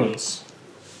 3 wounds.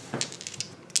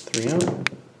 3 out.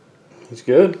 He's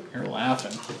good. You're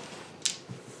laughing.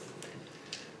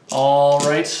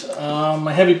 Alright,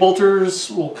 my heavy bolters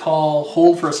we'll call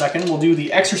hold for a second. We'll do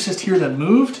the exorcist here that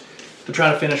moved to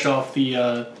try to finish off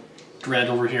the dread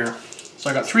over here. So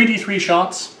I got 3d3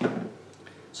 shots.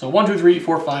 So 1, 2, 3,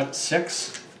 4, 5,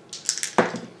 6.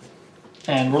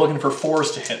 And we're looking for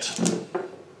 4s to hit.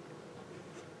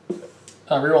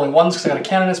 Rerolling 1s because I got a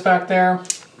canonist back there.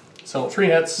 So 3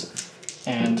 hits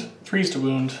and 3s to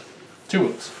wound, 2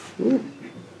 wounds.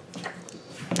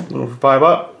 Looking for 5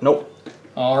 up. Nope.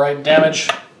 Alright, damage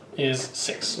is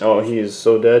 6. Oh, he is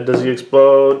so dead. Does he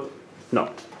explode?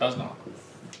 No. Does not.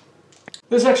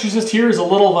 This exorcist here is a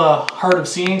little hard of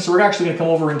seeing, so we're actually going to come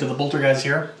over into the bolter guys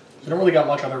here. We don't really got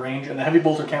much other range, and the heavy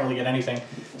bolter can't really get anything.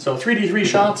 So 3d3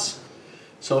 shots.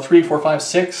 So 3, 4, 5,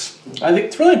 6. I think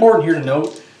it's really important here to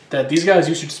note that these guys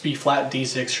used to just be flat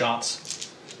d6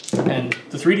 shots. And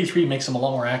the 3d3 makes them a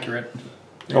lot more accurate.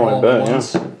 Oh, I bet, yeah.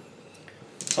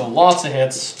 So lots of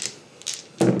hits.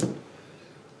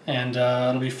 And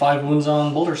it'll be 5 wounds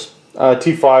on bolters.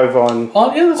 T5 on,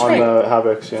 oh, yeah, that's on right. the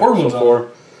Havocs. Yeah. 4 wounds so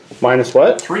 4. Minus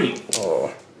what? 3.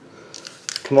 Oh.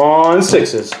 Come on,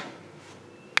 6s.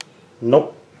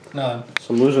 Nope. None.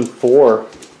 So I'm losing 4.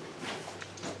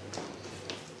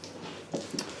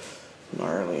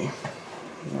 Gnarly.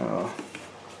 No.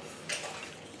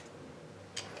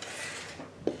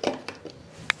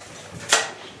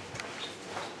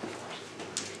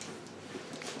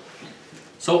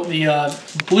 So the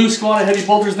blue squad of heavy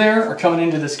bolters there are coming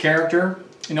into this character.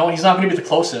 You know, he's not going to be the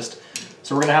closest.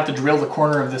 So we're going to have to drill the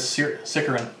corner of this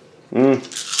Sikarin.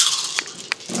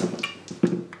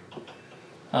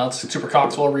 Let's Super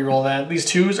Coxwell reroll that. These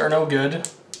 2s are no good.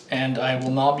 And I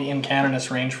will not be in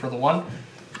canonist range for the 1.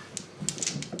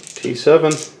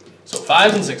 T7. So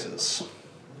 5s and 6s.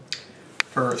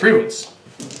 For 3 wounds.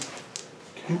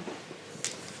 Okay.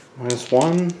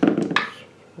 -1.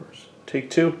 Take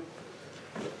 2.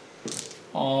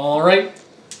 Alright.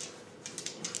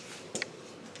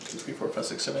 2, 3, 4, 5,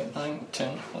 6, 7, 8, 9,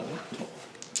 10, 11, 12.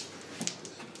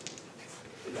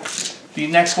 The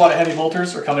next squad of heavy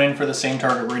bolters are coming in for the same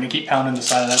target. We're going to keep pounding the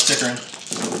side of that Sikarin.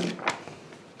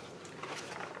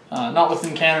 Not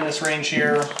within canonist range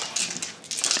here.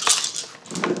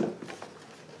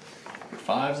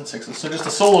 5s and 6s. So just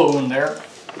a solo wound there.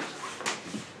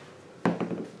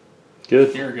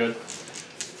 Good. You're good.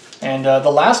 And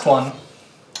the last one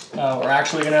we're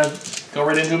actually going to go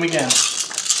right into them again.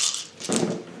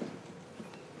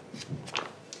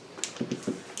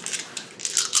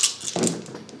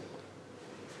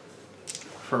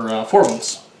 For 4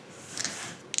 wounds.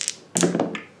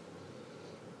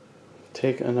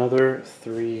 Take another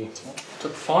 3.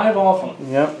 Took 5 off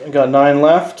them. Yep, I got 9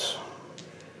 left.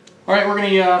 Alright, we're going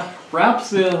to wrap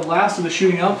the last of the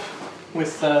shooting up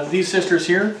with these sisters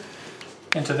here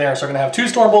into there. So we're going to have 2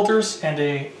 storm bolters and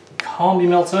a combi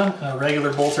melta and a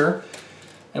regular bolter.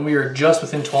 And we are just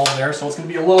within 12 there, so it's going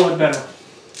to be a little bit better.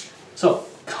 So,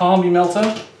 combi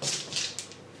melta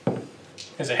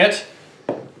is a hit,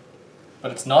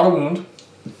 but it's not a wound.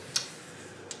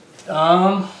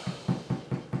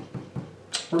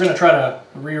 We're going to try to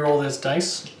re-roll this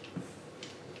dice.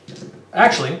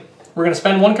 Actually, we're going to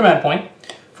spend 1 command point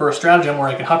for a stratagem where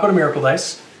I can huck out a miracle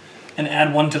dice and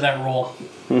add 1 to that roll.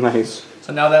 Nice.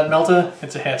 So now that melta,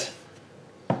 it's a hit.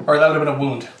 Or that would have been a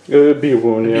wound. It would be a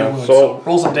wound, yeah. A wound. So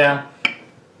rolls them down.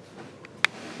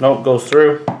 Nope, goes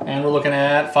through. And we're looking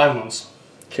at 5 wounds.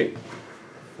 Okay.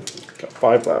 Got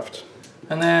 5 left.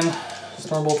 And then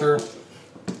Stormbolter,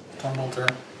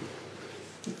 Stormbolter.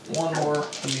 1 more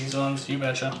of these ones, you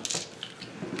betcha.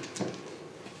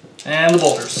 And the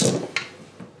bolters.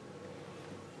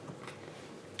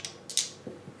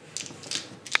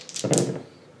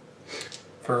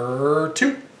 For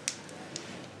 2.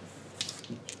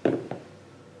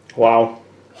 Wow.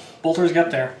 Bolters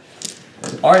get there.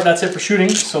 Alright, that's it for shooting,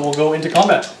 so we'll go into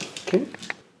combat. Okay.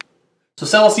 So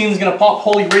Celestine's going to pop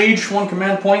Holy Rage 1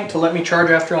 command point to let me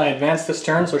charge after I advance this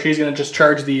turn, so she's going to just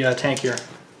charge the tank here.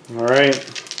 Alright.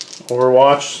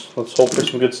 Overwatch. Let's hope for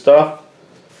some good stuff.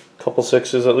 Couple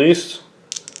 6s at least.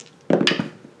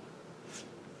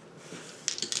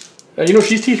 You know,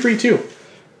 she's T3 too.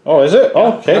 Oh, is it?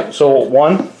 Oh, okay. Yeah. So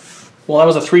 1. Well, that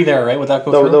was a 3 there, right? Would that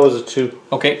go through? That was a 2.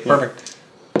 Okay, perfect.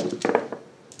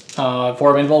 4 of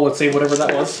invul would save whatever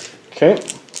that was. Okay.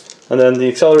 And then the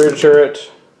accelerator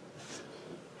turret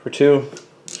for 2.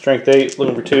 Strength 8,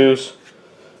 looking for 2s.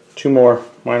 2 more,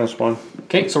 -1.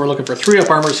 Okay, so we're looking for 3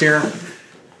 up armors here.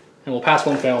 And we'll pass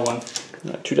 1, fail 1.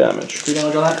 2 damage. 3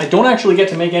 damage on that. I don't actually get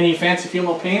to make any fancy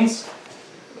female pains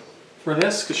for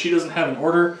this, because she doesn't have an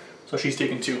order, so she's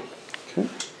taking 2. Okay.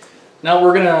 Now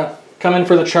we're going to come in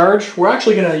for the charge. We're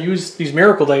actually going to use these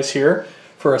miracle dice here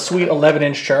for a sweet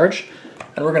 11-inch charge.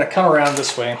 And we're going to come around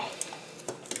this way.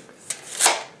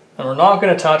 And we're not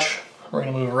going to touch. We're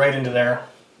going to move right into there.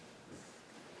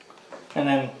 And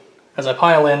then, as I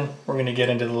pile in, we're going to get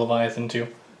into the Leviathan too.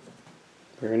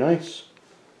 Very nice.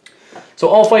 So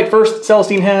all fight first.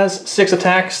 Celestine has 6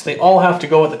 attacks. They all have to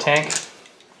go at the tank.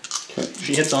 Okay.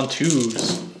 She hits on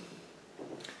 2s.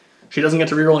 She doesn't get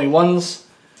to reroll any 1s.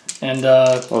 And,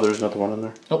 oh, there's another 1 in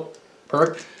there. oh,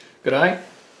 perfect. Good eye.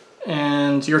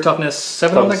 And your toughness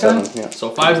 7 on that guy? 7, yeah. So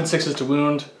 5s and 6s to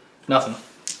wound. Nothing.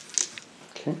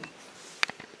 Okay.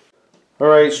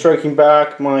 Alright, striking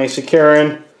back, my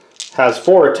Sikaran has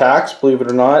 4 attacks, believe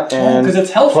it or not. And because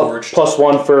it's Hellforged.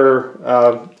 +1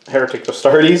 for Heretic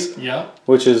Astartes. Yeah.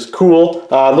 Which is cool.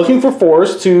 Looking for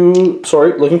 4s to...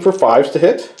 Sorry, looking for 5s to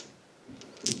hit.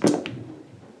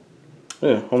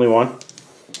 Yeah, only 1.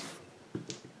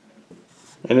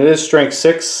 And it is strength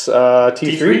 6,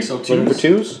 T3, so 2s. Looking for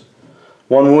 2s.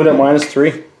 1 wound at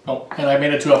 -3. Oh, and I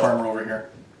made a 2 up armor over here.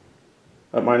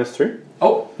 At -3?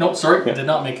 Oh, no, sorry, I did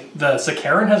not make... The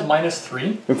Sikaran has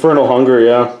 -3? Infernal Hunger,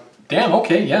 yeah. Damn,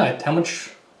 okay, yeah, how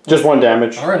much... Just 1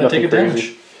 damage. Alright, I take a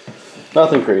damage.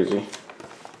 Nothing crazy.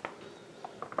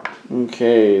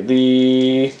 Okay,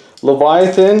 the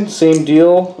Leviathan, same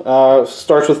deal.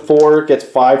 Starts with 4, gets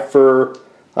 5 for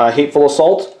Hateful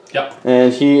Assault. Yep.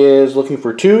 And he is looking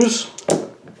for 2s.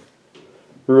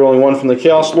 Rerolling 1 from the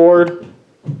Chaos Lord.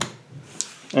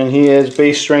 And he is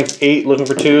base strength 8, looking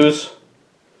for 2s.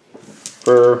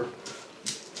 For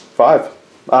 5.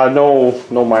 No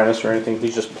minus or anything.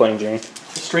 He's just plain Jane.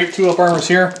 Straight 2 up armors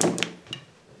here.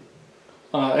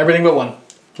 Everything but 1.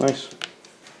 Nice.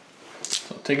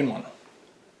 So taking 1.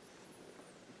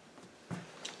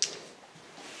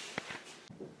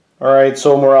 Alright,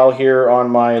 so morale here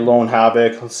on my Lone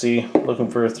Havoc. Let's see. Looking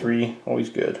for a 3. Always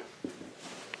good.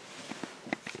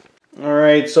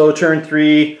 Alright, so turn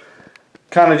 3.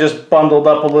 Kind of just bundled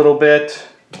up a little bit.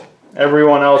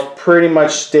 Everyone else pretty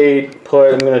much stayed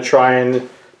put. I'm going to try and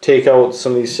take out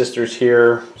some of these sisters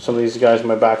here. Some of these guys in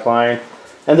my back line.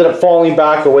 Ended up falling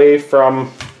back away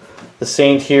from the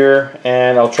Saint here.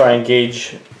 And I'll try and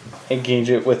engage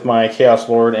it with my Chaos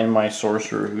Lord and my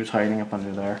Sorcerer who's hiding up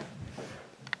under there.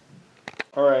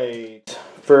 Alright,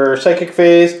 for Psychic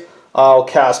Phase, I'll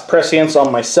cast Prescience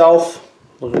on myself.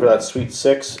 Looking for that sweet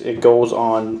 6. It goes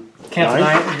on Can't 9.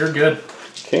 deny it, you're good.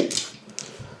 Okay.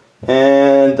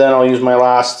 And then I'll use my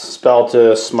last spell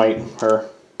to smite her.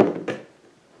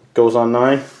 Goes on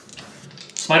 9.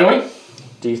 Smite away.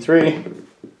 D3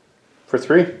 for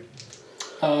 3. 3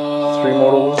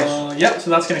 mortal wounds. Yeah, so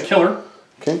that's going to kill her.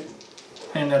 Okay.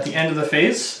 And at the end of the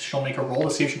phase, she'll make a roll to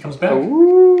see if she comes back.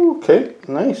 Ooh, okay,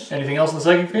 nice. Anything else in the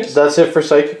psychic phase? That's it for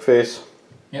psychic phase.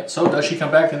 Yeah, so does she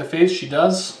come back in the phase? She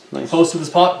does. Nice. Close to the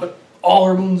spot, but all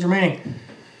her wounds remaining.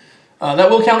 That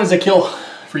will count as a kill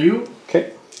for you.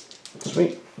 Okay,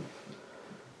 sweet.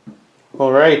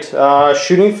 All right,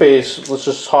 shooting phase. Let's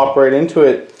just hop right into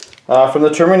it. From the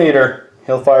Terminator,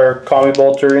 he'll fire Kami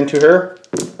Bolter into her.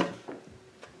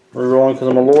 We're rolling because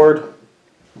I'm a lord.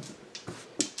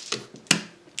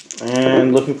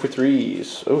 And looking for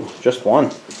 3s. Oh, just 1.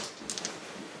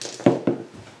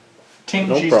 Ting,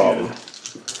 No she's problem.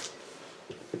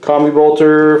 good. Kami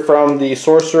Bolter from the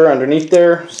Sorcerer underneath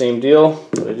there. Same deal,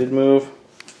 but I did move.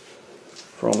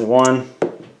 For only 1.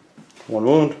 1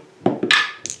 wound.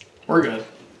 We're good.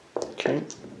 Okay.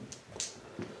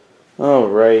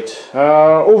 Alright.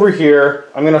 Over here,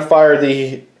 I'm going to fire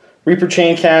the Reaper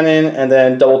Chain Cannon and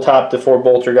then double tap the 4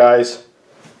 Bolter guys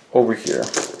over here.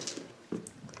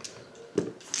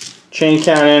 Chain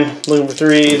Cannon, looking for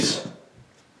 3s.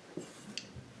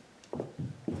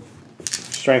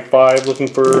 Strength 5, looking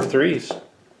for 3s.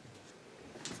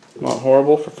 Not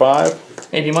horrible for 5.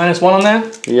 AP -1 on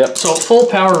that? Yep. So full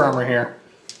power armor here.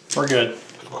 We're good.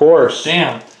 Of course.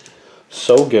 Damn.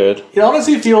 So good. It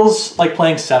honestly feels like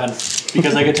playing 7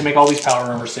 because I get to make all these power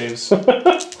armor saves.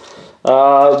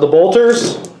 The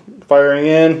bolters firing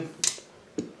in.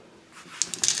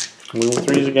 Moving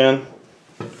 3s again.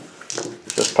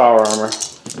 Just power armor.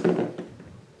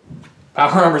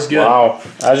 Power armor's good. Wow.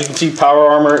 As you can see, power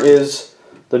armor is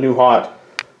the new hot.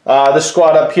 This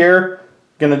squad up here,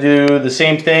 gonna do the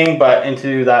same thing, but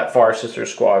into that Far Sister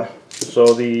squad.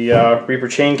 So the Reaper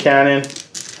Chain Cannon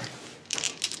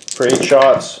for 8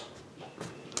 shots.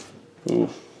 Ooh.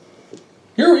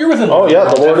 You're within. Oh yeah,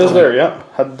 the Lord is there. Yeah,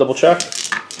 had to double check.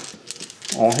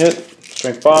 All hit.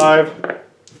 Strength 5.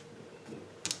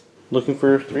 Looking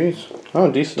for 3s. Oh,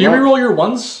 decent. Do you reroll your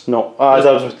 1s? No, that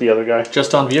was with the other guy.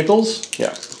 Just on vehicles?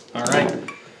 Yeah. All right.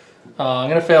 I'm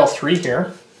gonna fail 3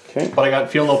 here, Okay. but I got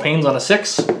feel no pains on a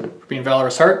 6 for being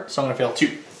Valorous Heart, so I'm gonna fail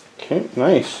 2. Okay,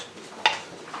 nice.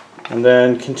 And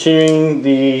then continuing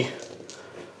the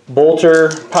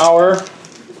bolter power.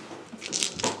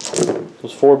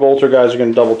 Those 4 bolter guys are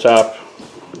going to double tap.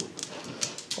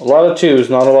 A lot of 2s,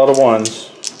 not a lot of 1s.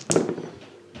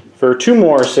 For 2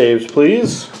 more saves,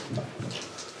 please.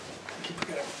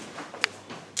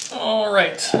 All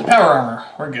right, power armor,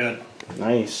 we're good.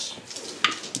 Nice.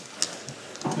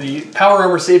 The power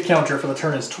armor save counter for the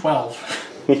turn is 12.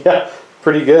 Yeah,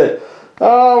 pretty good.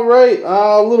 All right,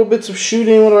 little bits of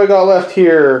shooting. What do I got left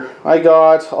here?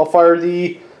 I'll fire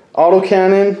the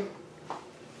autocannon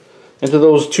into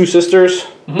those 2 sisters.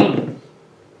 Mm-hmm.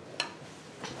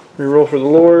 Reroll for the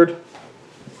Lord.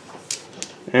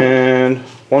 And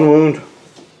 1 wound.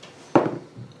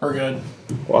 We're good.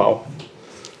 Wow.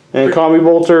 And Kami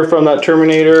Bolter from that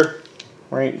Terminator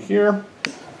right here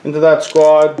into that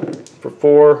squad for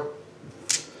 4.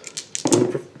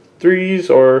 For 3s,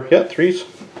 or yeah, 3s.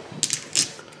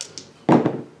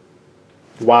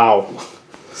 Wow.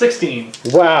 16.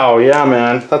 Wow, yeah,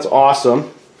 man. That's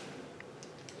awesome.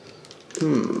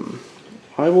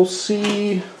 I will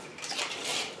see.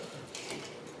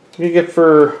 What do you get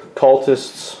for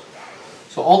cultists?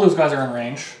 So all those guys are in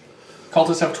range.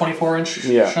 Cultists have 24-inch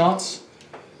shots.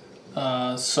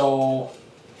 So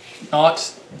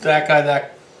not that guy,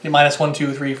 that -1,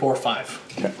 2, 3, 4, 5.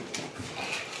 Okay.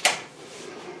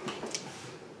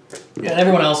 Yeah, and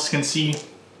everyone else can see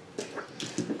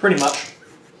pretty much.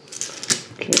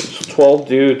 Okay, so 12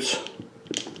 dudes.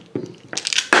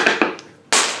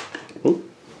 Oop.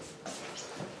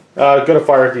 Gonna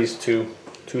fire these two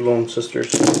lone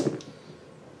sisters.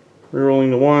 Rerolling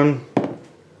the 1.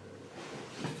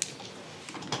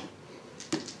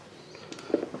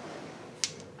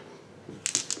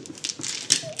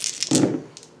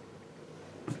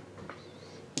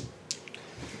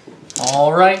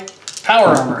 All right, power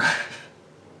armor.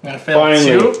 I'm gonna fail Finally.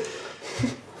 2.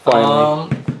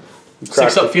 Finally.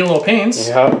 6 up, feel no pains.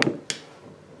 Yeah.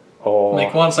 Oh.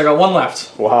 Make 1, so I got 1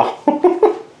 left. Wow.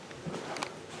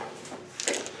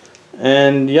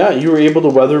 And yeah, you were able to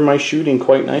weather my shooting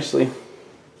quite nicely.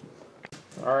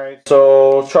 Alright,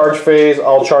 so charge phase,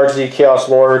 I'll charge the Chaos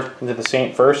Lord into the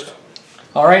Saint first.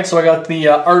 All right, so I got the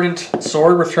Ardent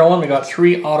Sword we're throwing. We got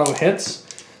 3 auto hits.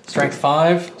 Strength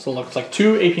 5, so it looks like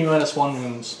 2 AP -1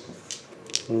 wounds.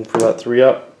 And for that 3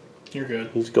 up, You're good.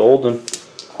 he's golden.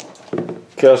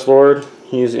 Chaos Lord,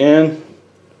 He's in.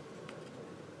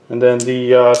 And then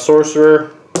the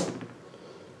sorcerer,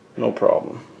 no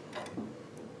problem.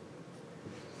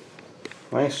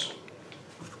 Nice.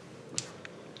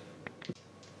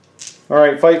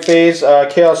 Alright, fight phase,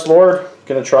 Chaos Lord.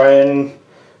 Gonna try and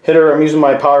hit her. I'm using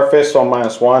my power fist, so I'm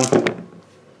 -1.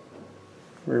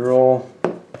 Reroll.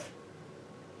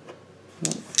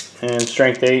 And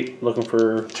strength 8, looking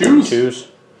for twos.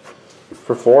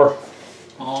 For 4.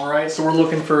 Alright, so we're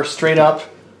looking for straight up,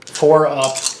 4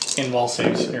 up invul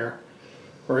saves here.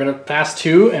 We're gonna pass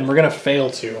 2 and we're gonna fail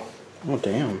 2. Oh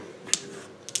damn.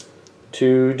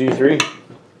 2d3.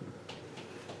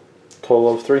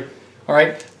 Total of 3.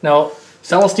 Alright, now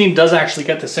Celestine does actually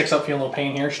get the 6 up, feeling a little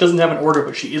pain here. She doesn't have an order,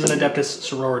 but she is an Adeptus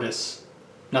Sororitas.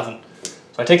 Nothing.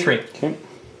 So I take 3. Okay.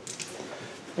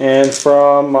 And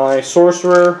from my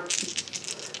sorcerer,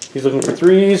 he's looking for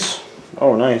 3s.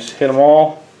 Oh nice, hit them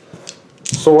all.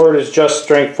 Sword is just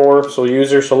strength 4, so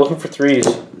user, so looking for 3s.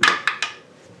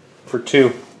 For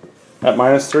 2. At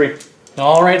 -3.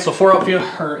 Alright, so 4 up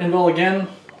or invul again.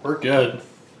 We're good.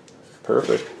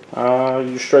 Perfect.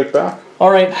 You strike back.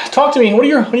 Alright, talk to me. What do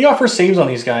you got for saves on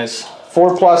these guys?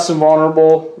 4+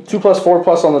 invulnerable, 2+,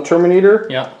 4+ on the Terminator.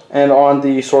 Yeah. And on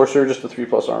the sorcerer, just a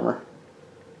 3+ armor.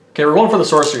 Okay, we're going for the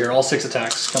sorcerer here. All 6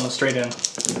 attacks coming straight in.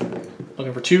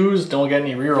 Looking for 2s. Don't get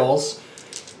any rerolls.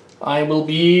 I will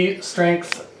be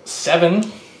strength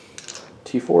 7.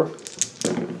 T4.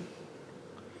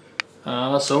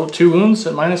 So 2 wounds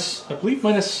at I believe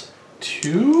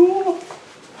 -2.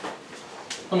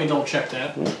 Let me double check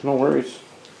that. Yeah, no worries.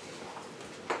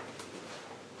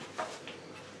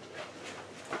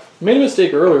 Made a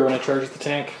mistake earlier when I charged the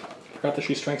tank. Forgot that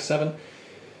she's strength 7.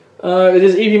 It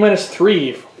is AP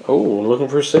 -3. Oh, looking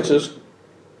for 6s.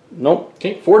 Nope.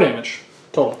 Okay, 4 damage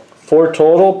total. 4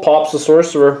 total. Pops the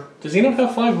sorcerer. Does he not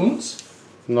have 5 wounds?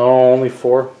 No, only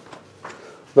 4.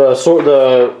 The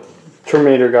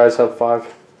Terminator guys have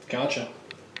 5. Gotcha.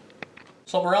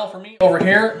 So morale for me over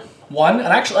here, 1. And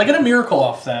actually, I get a miracle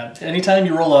off that. Anytime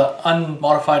you roll a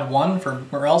unmodified 1 for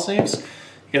morale saves,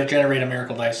 you get to generate a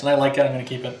miracle dice. And I like it. I'm going to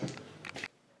keep it.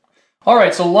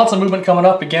 Alright, so lots of movement coming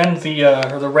up. Again,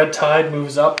 the red tide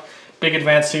moves up. Big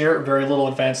advance here, very little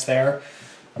advance there.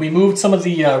 We moved some of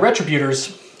the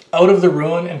Retributors out of the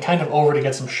ruin and kind of over to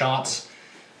get some shots.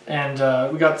 And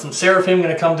we got some Seraphim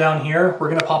going to come down here. We're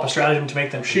going to pop a stratagem to make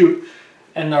them shoot.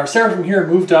 And our Seraphim here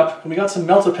moved up, and we got some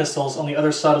Melta Pistols on the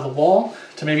other side of the wall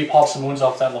to maybe pop some wounds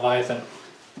off that Leviathan.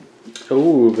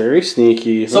 Ooh, very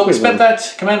sneaky. So we spent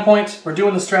that command point. We're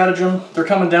doing the stratagem. They're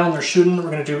coming down, they're shooting.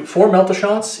 We're going to do 4 Melta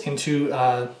shots into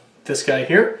this guy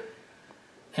here.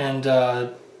 And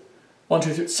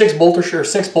 6 bolt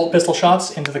pistol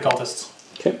shots into the cultists.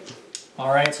 Okay.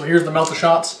 Alright, so here's the Melta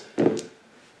shots.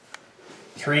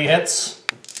 3 hits.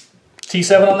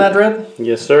 T7 on that dread?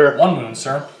 Yes, sir. 1 wound,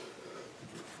 sir.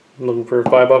 I'm looking for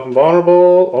 5 up and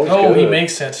vulnerable. Oh, he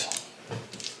makes it.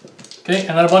 Okay,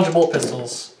 and then a bunch of bolt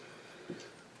pistols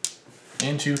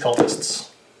into cultists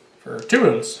for 2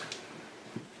 wounds.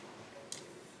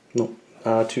 Nope.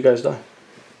 2 guys die.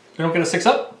 You don't get a 6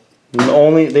 up?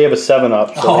 Only they have a 7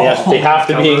 up, so they have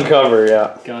to be in cover.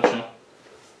 Yeah. Gotcha.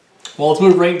 Well, let's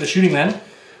move right into shooting then.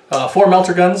 4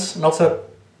 Melta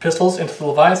pistols into the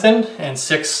Leviathan, and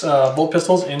 6 bolt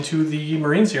pistols into the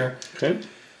Marines here. Okay.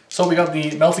 So we got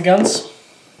the Melta guns.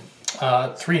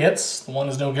 3 hits. The 1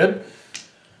 is no good.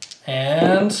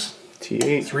 And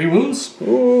T8. 3 wounds.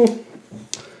 Ooh.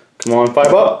 Come on,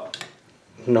 5 up.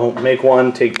 No, make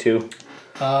 1, take 2.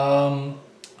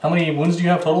 How many wounds do you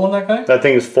have total on that guy? That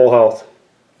thing is full health.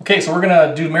 Okay, so we're going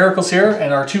to do miracles here,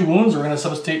 and our 2 wounds, we're going to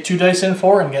substitute 2 dice in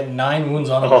for and get 9 wounds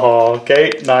on him. Oh,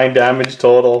 okay. 9 damage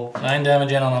total. 9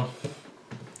 damage in on him.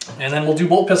 And then we'll do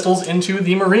bolt pistols into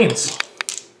the Marines.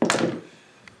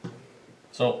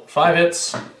 So 5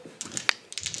 hits.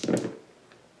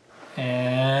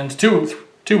 And 2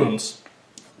 wounds.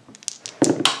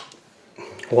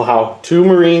 Wow. 2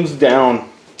 Marines down.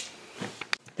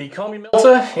 The Commie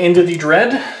Melta into the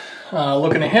Dread.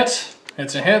 Looking to hit.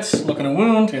 It's a hit. Looking to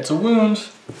wound. It's a wound.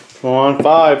 Come on,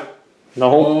 5.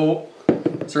 No. Oh.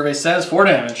 Survey says 4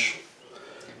 damage.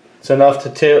 It's enough to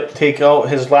take out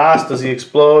his last. Does he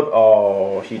explode?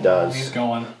 Oh, he does. Oh, he's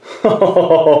going.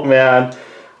 Oh, man.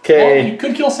 Okay. Well, you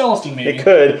could kill Celestine, maybe. It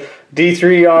could.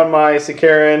 D3 on my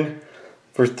Sikaran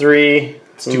for 3.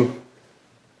 It's 2.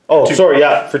 Oh, 2. Sorry,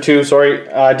 yeah, for 2, sorry.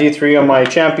 D3 on my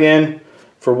Champion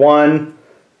for 1.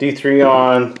 D3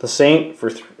 on the Saint for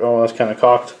 3. Oh, that's kind of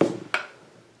cocked.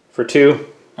 For 2.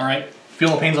 Alright. Feel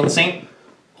the pains on the Saint.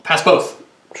 I'll pass both.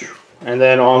 And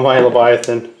then on my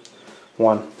Leviathan,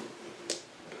 1.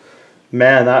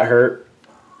 Man, that hurt.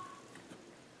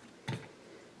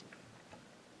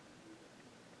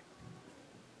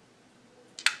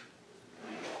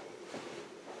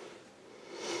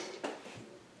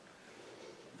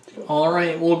 All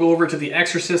right, we'll go over to the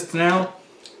Exorcist now.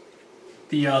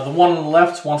 The one on the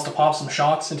left wants to pop some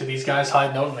shots into these guys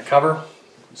hiding out in the cover.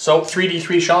 So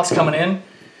 3d3 shots coming in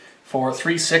for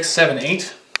 3, 6, 7,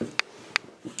 8.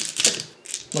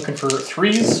 Looking for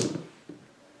 3s.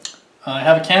 I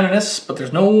have a Canoness, but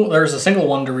there's a single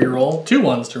one to reroll, 2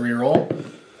 ones to reroll.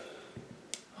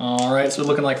 All right, so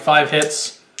looking like 5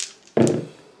 hits.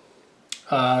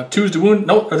 2s to wound.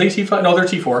 Nope, are they T5? No, they're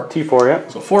T4. T4, yeah.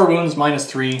 So 4 wounds minus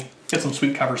 3. Get some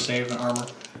sweet cover save and armor.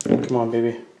 Come on,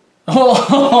 baby.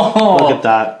 Oh, look at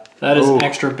that. That is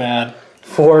extra bad.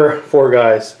 Four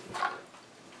guys.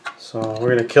 So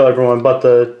we're gonna kill everyone but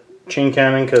the chain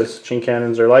cannon because chain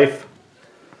cannons are life.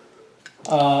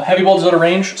 Heavy bolt is out of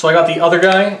range, so I got the other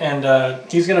guy, and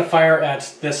he's gonna fire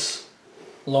at this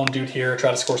lone dude here,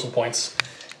 try to score some points.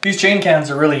 These chain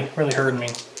cannons are really hurting me.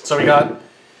 So we got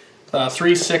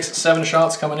 3, 6, 7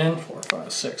 shots coming in. 4,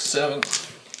 5, 6, 7.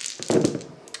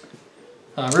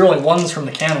 Rerolling 1s from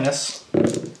the Canoness.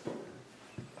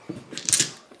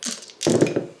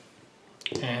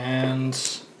 And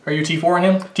are you T4 on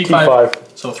him?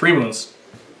 T5. So 3 wounds.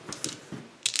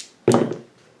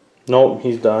 Nope,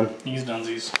 he's done. He's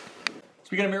donesies. So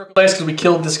we get a miracle dice because we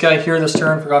killed this guy here this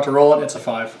turn, forgot to roll it. It's a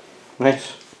 5.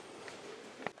 Nice.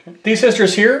 Okay. These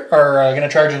sisters here are going to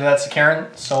charge into that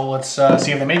Sakaran, so let's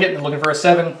see if they make it. They're looking for a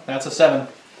 7. That's a 7.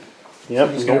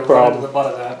 Yep, so no problem. To the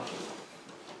butt of that.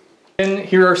 And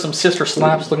here are some sister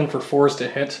slaps looking for 4s to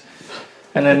hit,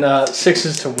 and then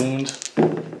 6s to wound.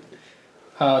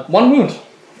 1 wound.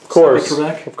 Of course.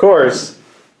 Of course.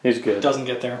 He's good. Doesn't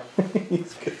get there.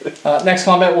 He's good. Next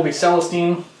combat will be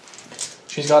Celestine.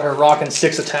 She's got her rock and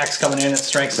 6 attacks coming in at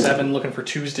strength 7, looking for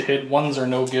 2s to hit. 1s are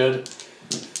no good.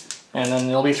 And then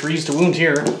there'll be 3s to wound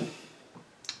here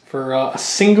for a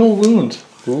single wound.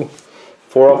 Ooh.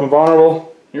 4 up and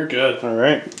vulnerable. You're good. All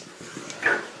right.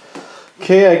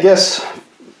 Okay, I guess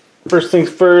first things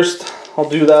first, I'll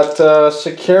do that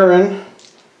Sakaran.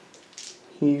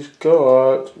 He's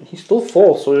still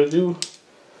full, so we'll do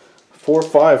 4 or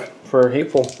 5 for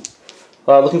Hateful.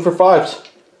 Looking for 5s.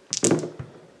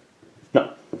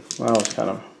 No. That was kind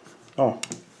of... Oh.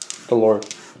 The Lord.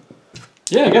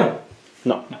 Yeah, get him.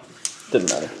 No. Didn't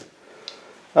matter.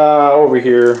 Over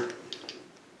here.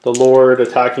 The Lord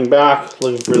attacking back.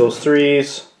 Looking for those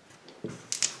 3s.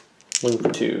 Looking for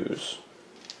 2s.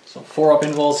 So 4 up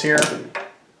invols here.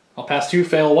 I'll pass 2,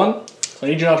 fail 1. So I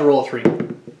need you not to roll a 3.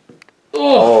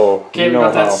 Oh, okay, we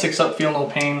got that 6 up, feel no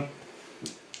pain.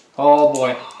 Oh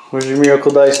boy. Where's your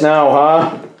miracle dice now,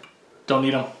 huh? Don't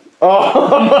need them.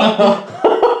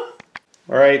 Oh.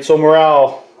 Alright, so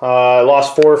morale. I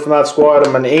lost 4 from that squad.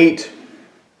 I'm an 8.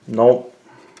 Nope.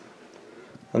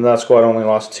 And that squad only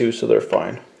lost 2, so they're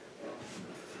fine.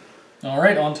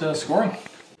 Alright, on to scoring.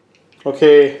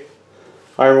 Okay,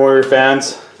 Iron Warrior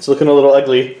fans. It's looking a little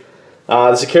ugly.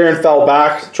 The Sakaran fell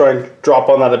back to try and drop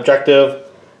on that objective.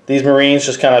 These Marines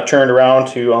just kind of turned around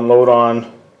to unload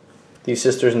on these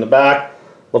sisters in the back.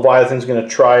 Leviathan's going to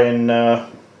try and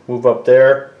move up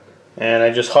there. And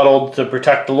I just huddled to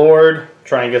protect the Lord,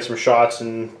 try and get some shots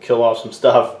and kill off some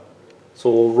stuff.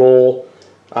 So we'll roll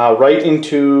right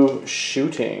into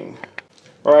shooting.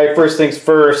 Alright, first things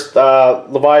first,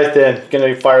 Leviathan,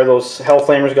 going to fire those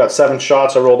Hellflamers, got 7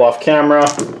 shots, I rolled off camera.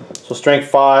 So strength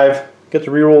 5, get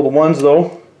to reroll the 1s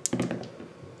though.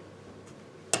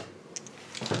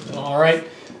 Alright,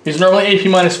 these are normally AP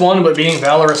 -1, but being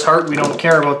Valorous Heart, we don't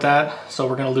care about that. So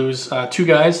we're going to lose 2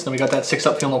 guys, then we got that 6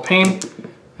 up, feel no pain,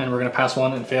 and we're going to pass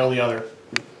 1 and fail the other.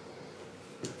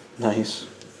 Nice.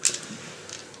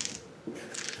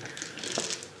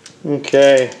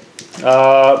 Okay.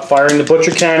 Firing the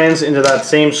Butcher Cannons into that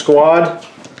same squad.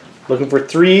 Looking for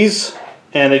 3s.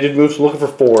 And they did move, so looking for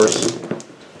 4s.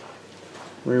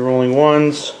 Rerolling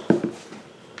 1s.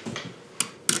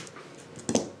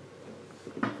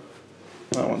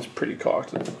 That one's pretty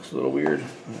cocked. It looks a little weird.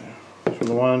 For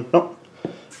the 1. Nope.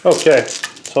 Okay.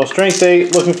 So strength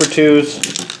 8, looking for 2s.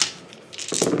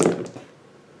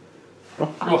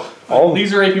 Oh,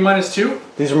 these are AP -2?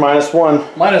 These are -1.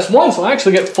 -1, so I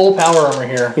actually get full power armor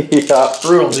here. Yeah.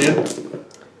 Brutal, dude.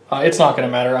 It's not going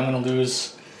to matter. I'm going to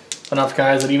lose enough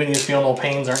guys that even these feel no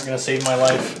pains aren't going to save my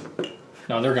life.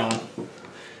 No, they're gone.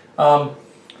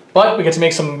 But we get to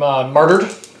make some martyred.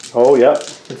 Oh, yeah.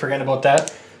 Been forgetting about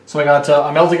that. So I got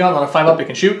a melting gun on a 5 up. It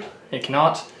can shoot. It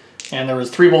cannot. And there was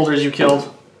 3 bolters you killed.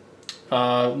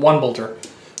 1 bolter.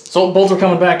 So bolter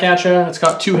coming back at you. It's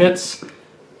got 2 hits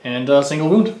and a single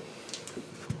wound.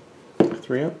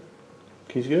 3 up.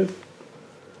 He's good.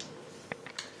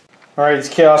 Alright, it's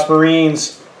Chaos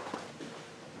Marines.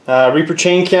 Reaper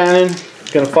Chain Cannon.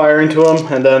 Gonna fire into them,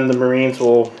 and then the Marines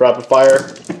will rapid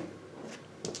fire.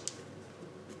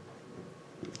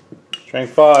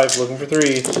 Strength 5, looking for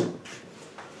 3s.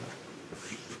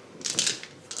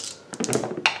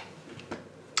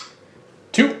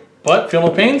 Two, but feel no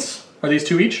pains. Are these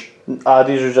 2 each? These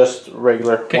are just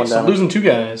regular. Okay, 1 so damage. losing 2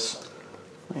 guys.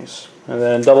 Nice. And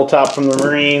then double tap from the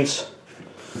Marines.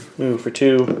 Move for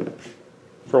 2,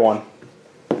 for 1.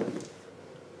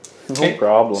 No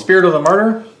problem. Spirit of the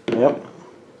Martyr. Yep.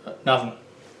 Nothing.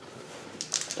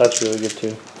 That's really good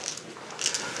too.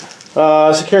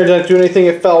 Security didn't do anything,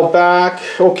 it fell back.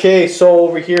 Okay, so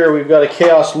over here we've got a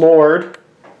Chaos Lord.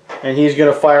 And he's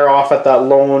going to fire off at that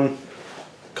lone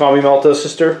Kami Melta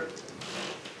sister.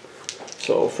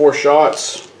 So 4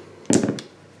 shots.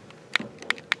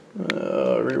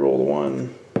 Reroll the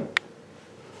 1.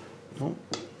 Nope.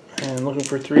 And looking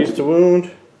for 3s to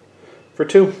wound. For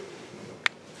 2.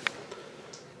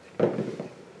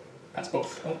 That's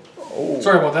both. Oh.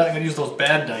 Sorry about that. I'm going to use those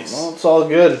bad dice. Well, it's all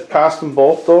good. Passed them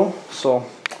both though. So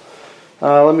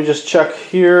let me just check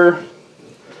here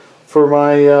for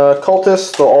my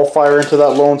cultists. They'll all fire into that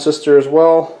lone sister as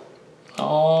well.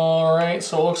 Alright,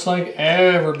 so it looks like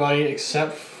everybody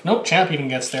except... Nope, Champ even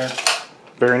gets there.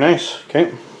 Very nice.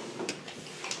 Okay.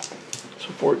 So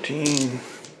 14.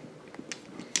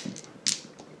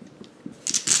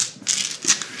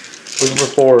 Looking for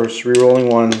 4s. Rerolling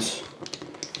 1s.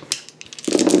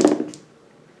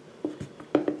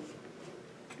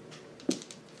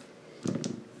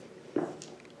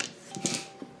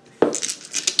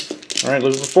 Alright,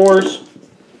 looking for 4s.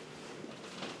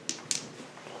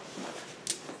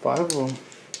 5 of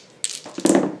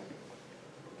them.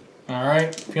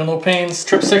 Alright, feel no pains.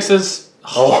 Trip 6s.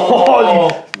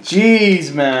 Oh,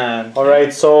 jeez, man.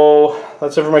 Alright, so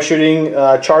that's it for my shooting.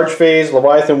 Charge phase,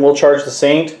 Leviathan will charge the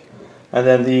Saint. And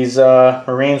then these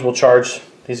Marines will charge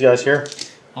these guys here.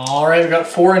 Alright, we got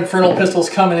 4 Infernal Pistols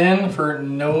coming in for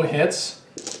no hits.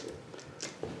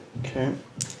 Okay.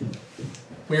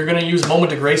 We're going to use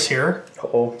Moment of Grace here.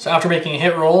 Uh-oh. So after making a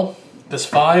hit roll, this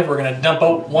 5, we're going to dump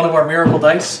out one of our Miracle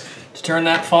Dice to turn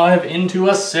that 5 into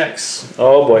a 6.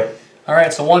 Oh boy.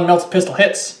 Alright, so 1 Melted Pistol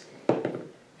hits.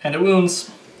 And it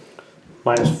wounds.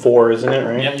 -4, isn't it,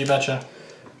 right? Yeah, you betcha.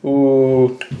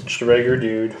 Ooh, just a regular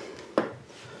dude.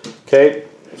 Okay,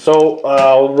 so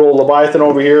I'll roll Leviathan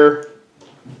over here.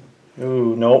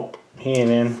 Ooh, nope. He ain't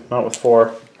in. Not with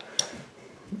 4.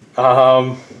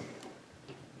 Oh.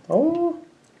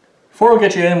 4 will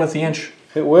get you in with the inch.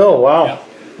 It will, wow. Yeah.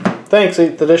 Thanks,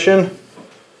 8th edition.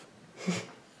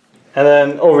 And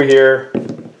then over here,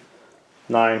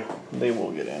 9. They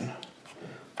will get in.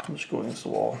 I'll just go against the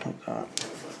wall like that.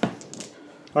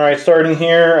 Alright, starting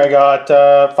here, I got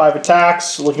 5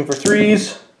 attacks, looking for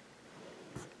 3s.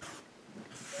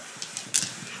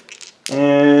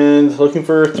 And looking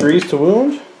for 3s to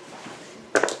wound.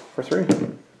 For 3.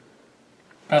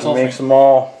 Pass all Makes 3. them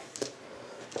all.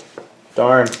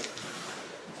 Darn.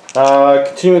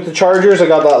 Continue with the Chargers. I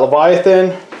got that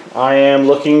Leviathan. I am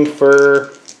looking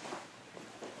for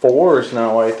 4s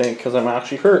now, I think, because I'm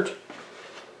actually hurt.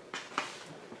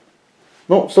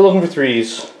 No, still looking for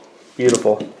 3s.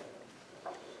 Beautiful.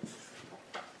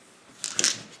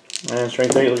 And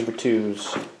strength 8, looking for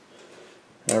 2s.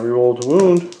 And I reroll to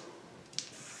wound.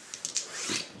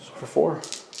 So for 4.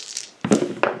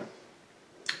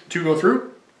 2 go through?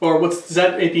 Or what's, is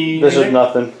that AP? This is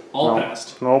nothing. All no,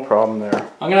 passed. No problem there.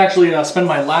 I'm going to actually spend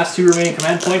my last 2 remaining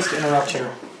command points to interrupt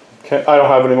here. Okay, I don't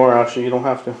have any more actually, you don't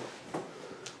have to.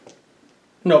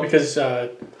 No, because... oh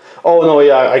no,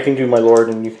 yeah, I can do my Lord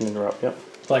and you can interrupt, yep.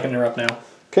 So I can interrupt now.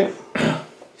 Okay.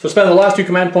 So spend the last 2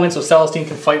 command points so Celestine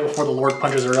can fight before the Lord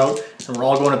punches her out. And we're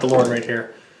all going at the Lord right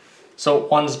here. So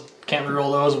 1s, can't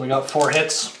reroll those. We got 4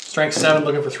 hits. Strength 7,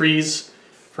 looking for 3s.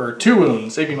 For 2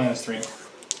 wounds, AP -3.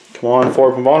 Come on,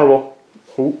 4 from vulnerable.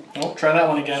 Ooh. Oh, try that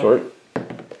one again. Sorry.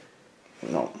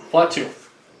 No. Flat 2.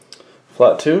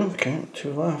 Flat 2. Okay,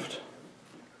 2 left.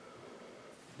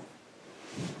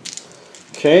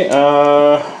 Okay,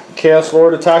 Chaos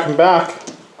Lord attacking back.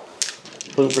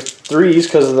 Looking for 3s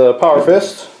because of the Power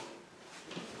Fist.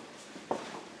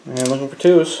 And looking for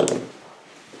 2s.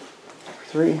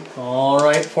 3.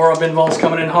 Alright, 4 up involves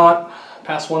coming in hot.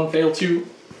 Pass 1, fail 2.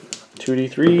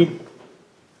 2d3.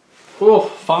 Oh,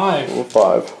 5. Or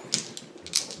 5.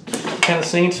 Can the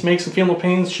Saint make some feel no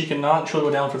pains? She cannot. She'll go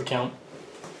down for the count.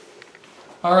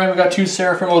 Alright, we got 2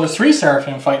 Seraphim. Oh, there's 3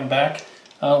 Seraphim fighting back.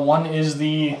 1 is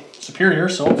the Superior,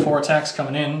 so 4 attacks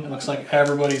coming in. It looks like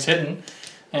everybody's hitting.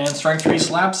 And Strength 3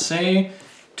 slaps say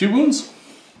 2 wounds.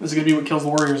 This is going to be what kills the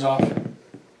Warriors off.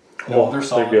 No, Oh, they're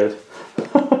solid. They're good.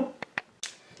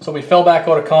 So we fell back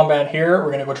out of combat here.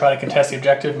 We're going to go try to contest the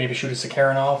objective, maybe shoot a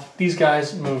Sakaran off. These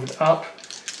guys moved up.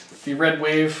 The red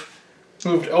wave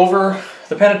moved over.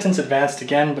 The Penitents advanced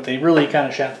again, but they really kind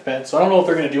of shat the bed, so I don't know if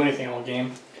they're going to do anything all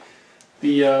game.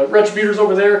 The Retributors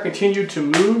over there continue to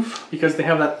move because they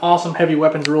have that awesome heavy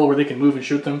weapons rule where they can move and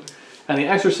shoot them. And the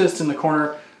Exorcists in the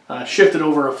corner shifted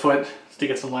over a foot to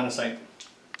get some line of sight.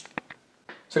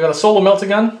 So I got a solo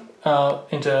Meltagun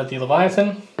into the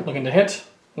Leviathan, looking to hit.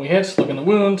 We hit, looking to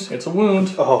wound. It's a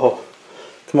wound. Oh,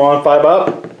 come on, 5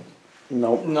 up.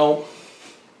 Nope. Nope.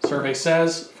 Survey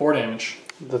says 4 damage.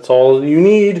 That's all you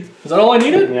need. Is that all I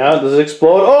needed? Yeah, does it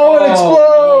explode? Oh, it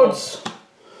explodes! No.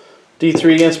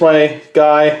 D3 against my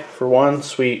guy for 1.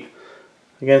 Sweet.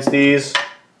 Against these.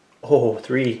 Oh,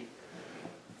 3.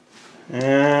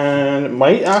 And it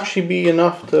might actually be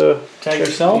enough to tag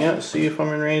yourself. Yeah, see if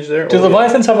I'm in range there. Do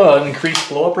Leviathans have an increased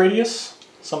blow-up radius?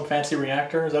 Some fancy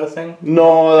reactor? Is that a thing?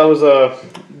 No, that was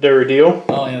their deal.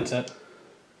 Oh, yeah, that's it.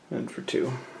 And for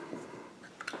 2.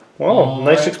 Wow,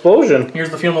 nice explosion.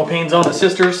 Here's the Feel No Pain Zone. The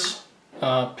Sisters,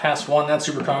 pass 1. That's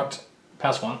super cocked.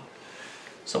 Pass 1.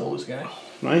 So we'll lose a guy.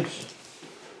 Nice.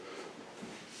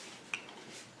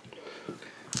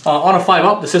 On a 5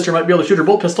 up, the Sister might be able to shoot her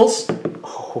bolt pistols.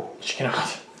 Oh. She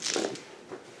cannot.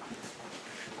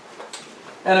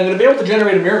 And I'm going to be able to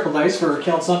generate a Miracle Dice for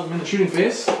killing something in the shooting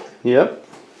phase. Yep.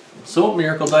 So,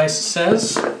 Miracle Dice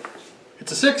says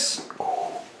it's a 6.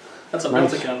 That's a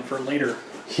Meltagun for later.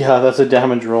 Yeah, that's a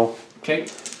damage roll. Okay.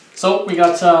 So, we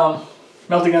got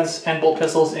Meltaguns and bolt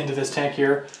pistols into this tank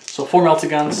here. So, 4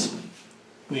 Meltaguns,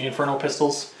 the Inferno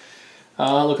pistols.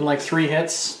 Looking like 3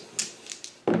 hits.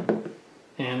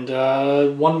 And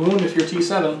 1 wound if you're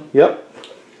T7. Yep.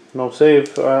 No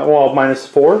save. Well,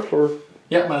 -4 or?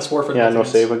 Yeah, -4 for the no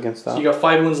save against that. So you got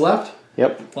 5 wounds left?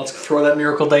 Yep. Let's throw that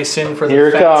Miracle Dice in for the Here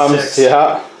it comes. 6.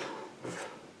 Yeah.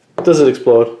 Does it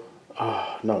explode?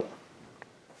 Oh, no.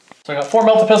 So I got 4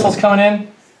 Melta Pistols coming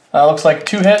in. Looks like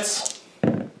 2 hits.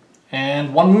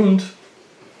 And 1 wound.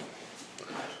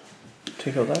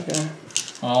 Take out that guy.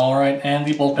 Alright, and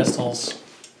the Bolt Pistols.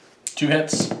 2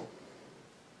 hits.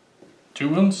 2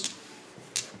 wounds.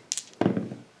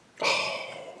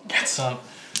 Get some.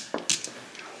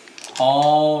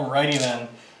 Alrighty then.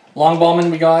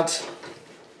 Longbowman, we got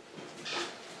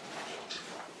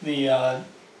the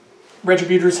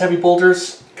Retributors, Heavy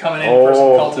Bolters coming in for some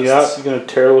cultists. Yeah, he's going to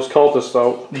tear those cultists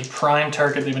out. The prime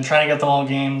target. They've been trying to get them all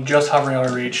game, just hovering out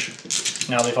of reach.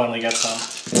 Now they finally get some.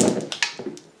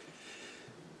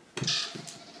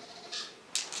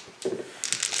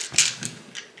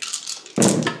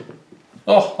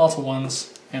 Oh, lots of 1s.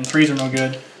 And 3s are no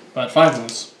good, but 5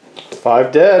 wounds.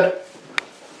 5 dead.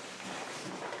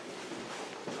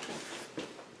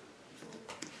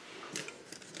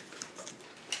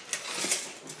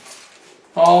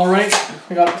 Alright,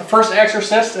 we got the first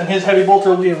Exorcist, and his Heavy Bolter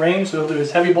will be in range, so he'll do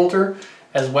his Heavy Bolter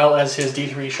as well as his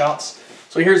D3 shots.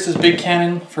 So here's his big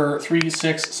cannon for 3,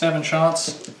 6, 7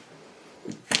 shots.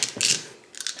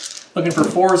 Looking for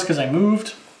 4s because I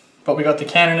moved, but we got the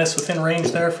Canonist within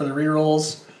range there for the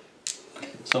rerolls.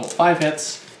 So 5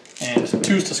 hits and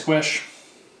 2s to squish.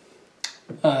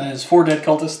 There's 4 dead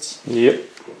cultists. Yep.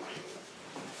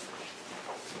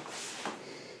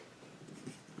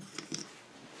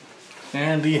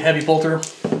 And the Heavy Bolter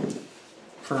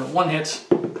for 1 hit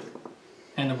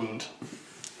and a wound.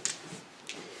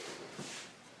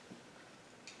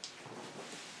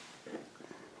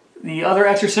 The other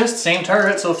Exorcist, same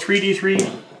target, so 3d3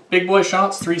 big boy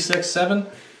shots, 3, 6, 7.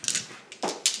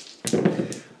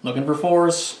 Looking for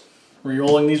 4s.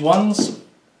 Rerolling these 1s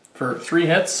for 3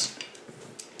 hits.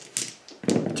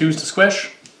 2s to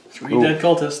squish. 3 dead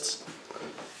cultists.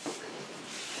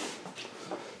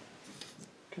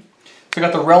 So I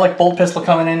got the Relic Bolt Pistol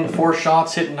coming in, 4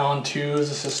 shots, hitting on 2s.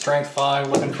 This is Strength 5,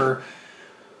 looking for...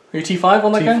 Are you T5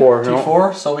 on that guy? T4, no.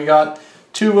 T4, so we got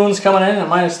 2 wounds coming in at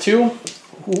 -2.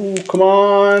 Ooh, come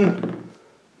on.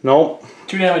 Nope.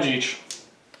 2 damage each.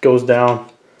 Goes down.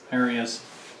 There he is.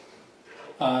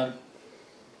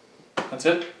 That's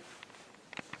it.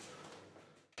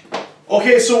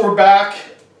 Okay, so we're back.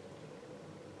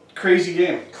 Crazy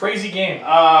game. Crazy game.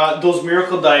 Those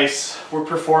Miracle Dice were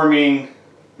performing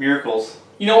miracles.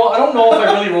 You know what? I don't know if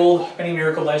I really rolled any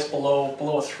Miracle Dice below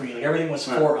a 3. Like everything was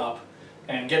 4 up.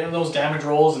 And getting those damage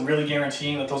rolls and really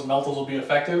guaranteeing that those meltals will be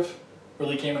effective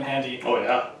really came in handy. Oh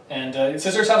yeah. And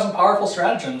Sisters have some powerful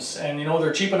stratagems, and you know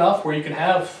they're cheap enough where you can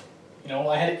have, you know,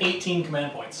 I had 18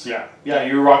 command points. Yeah, yeah.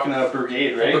 You were rocking a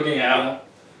brigade, right? A brigade, yeah.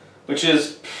 Which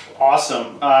is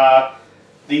awesome.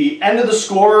 The end of the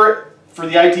score for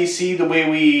the ITC, the way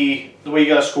you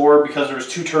got to score, because there was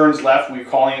 2 turns left. We were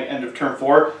calling it end of turn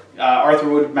 4. Arthur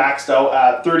Wood maxed out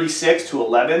at 36 to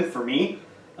 11 for me.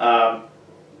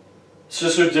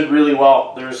 Sisters did really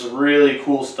well. There's really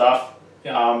cool stuff.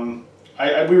 Yeah.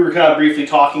 we were kind of briefly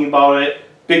talking about it.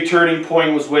 Big turning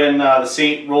point was when the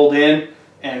Saint rolled in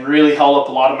and really held up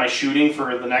a lot of my shooting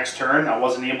for the next turn. I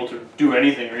wasn't able to do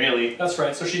anything really. That's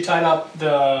right. So she tied up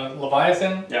the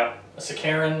Leviathan, Yeah. a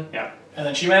Sikaran, Yeah. and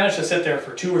then she managed to sit there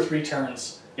for 2 or 3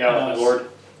 turns. Yeah, my lord.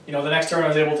 You know, the next turn I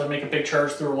was able to make a big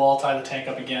charge through a wall, tie the tank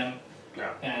up again. Yeah.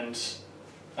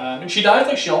 And she died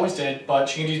like she always did, but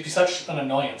she can just be such an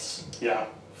annoyance. Yeah.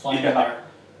 Flying in there.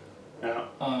 Yeah.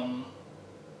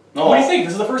 No, what do you think?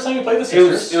 This is the first time you played the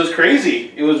Sisters. It was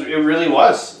crazy. It really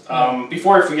was.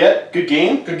 Before I forget, good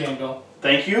game. Good game, Bill.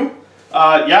 Thank you.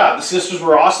 Yeah, the Sisters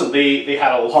were awesome. They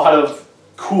had a lot of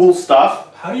cool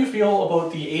stuff. How do you feel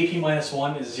about the AP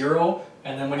 -1 is 0,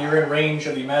 and then when you're in range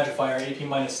of the Magifier, AP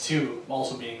 -2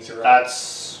 also being 0?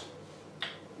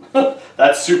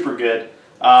 That's super good.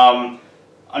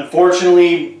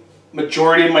 Unfortunately,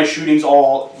 majority of my shooting's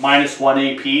all -1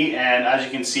 AP, and as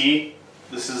you can see,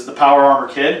 this is the Power Armor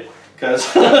Kid,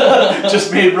 because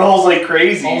just made rolls like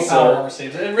crazy. All the power armor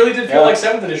saves. It really did feel like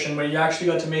 7th edition, where you actually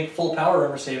got to make full power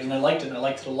armor saves, and I liked it, and I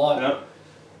liked it a lot. Yeah.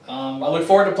 I look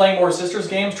forward to playing more Sisters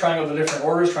games, trying out the different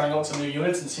orders, trying out some new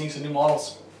units, and seeing some new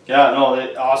models. Yeah, no,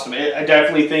 awesome. I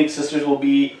definitely think Sisters will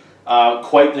be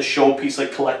quite the showpiece,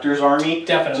 like collector's army.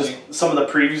 Definitely. Just some of the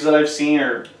previews that I've seen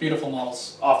are beautiful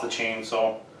models. Off the chain,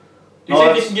 so. Do you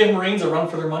think they can give Marines a run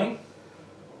for their money?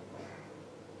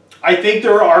 I think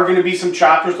there are going to be some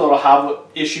chapters that will have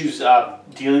issues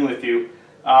dealing with you.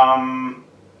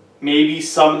 Maybe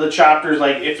some of the chapters,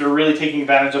 like if they're really taking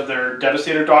advantage of their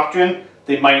Devastator Doctrine,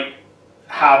 they might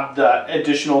have the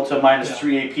additional to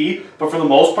 -3 AP. But for the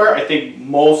most part, I think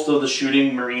most of the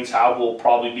shooting Marines have will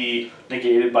probably be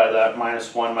negated by that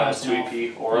 -1, -2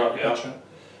 AP aura. Yeah. Gotcha.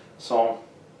 So,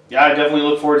 yeah, I definitely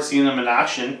look forward to seeing them in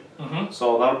action.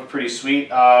 So that'll be pretty sweet.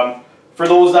 For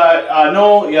those that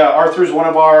know, yeah, Arthur's one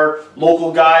of our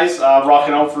local guys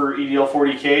rocking out for EDL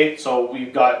 40K. So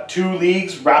we've got 2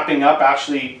 leagues wrapping up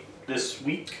actually this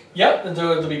week. Yep,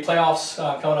 there'll be playoffs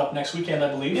coming up next weekend, I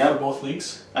believe, for both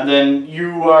leagues. And then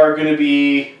you are going to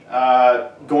be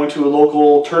going to a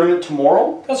local tournament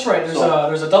tomorrow? That's right.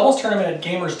 There's a doubles tournament at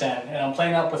Gamers Den, and I'm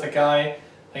playing up with a guy.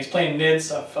 He's playing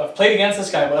Nids. I've played against this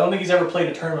guy, but I don't think he's ever played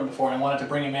a tournament before, and I wanted to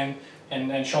bring him in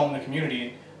and show him the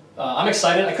community. I'm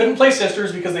excited. I couldn't play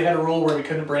Sisters because they had a rule where we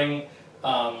couldn't bring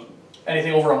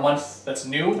anything over a month that's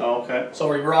new. Oh, okay. So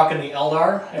we're rocking the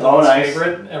Eldar, everyone's nice.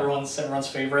 favorite. Everyone's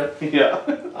favorite. Yeah.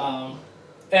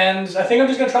 And I think I'm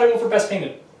just gonna try to go for best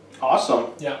painted. Awesome.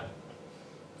 Yeah.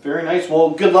 Very nice. Well,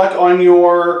 good luck on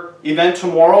your event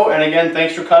tomorrow. And again,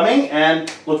 thanks for coming.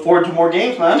 And look forward to more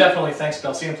games, man. Definitely. Thanks,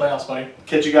 Bill. See you in the playoffs, buddy.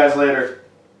 Catch you guys later.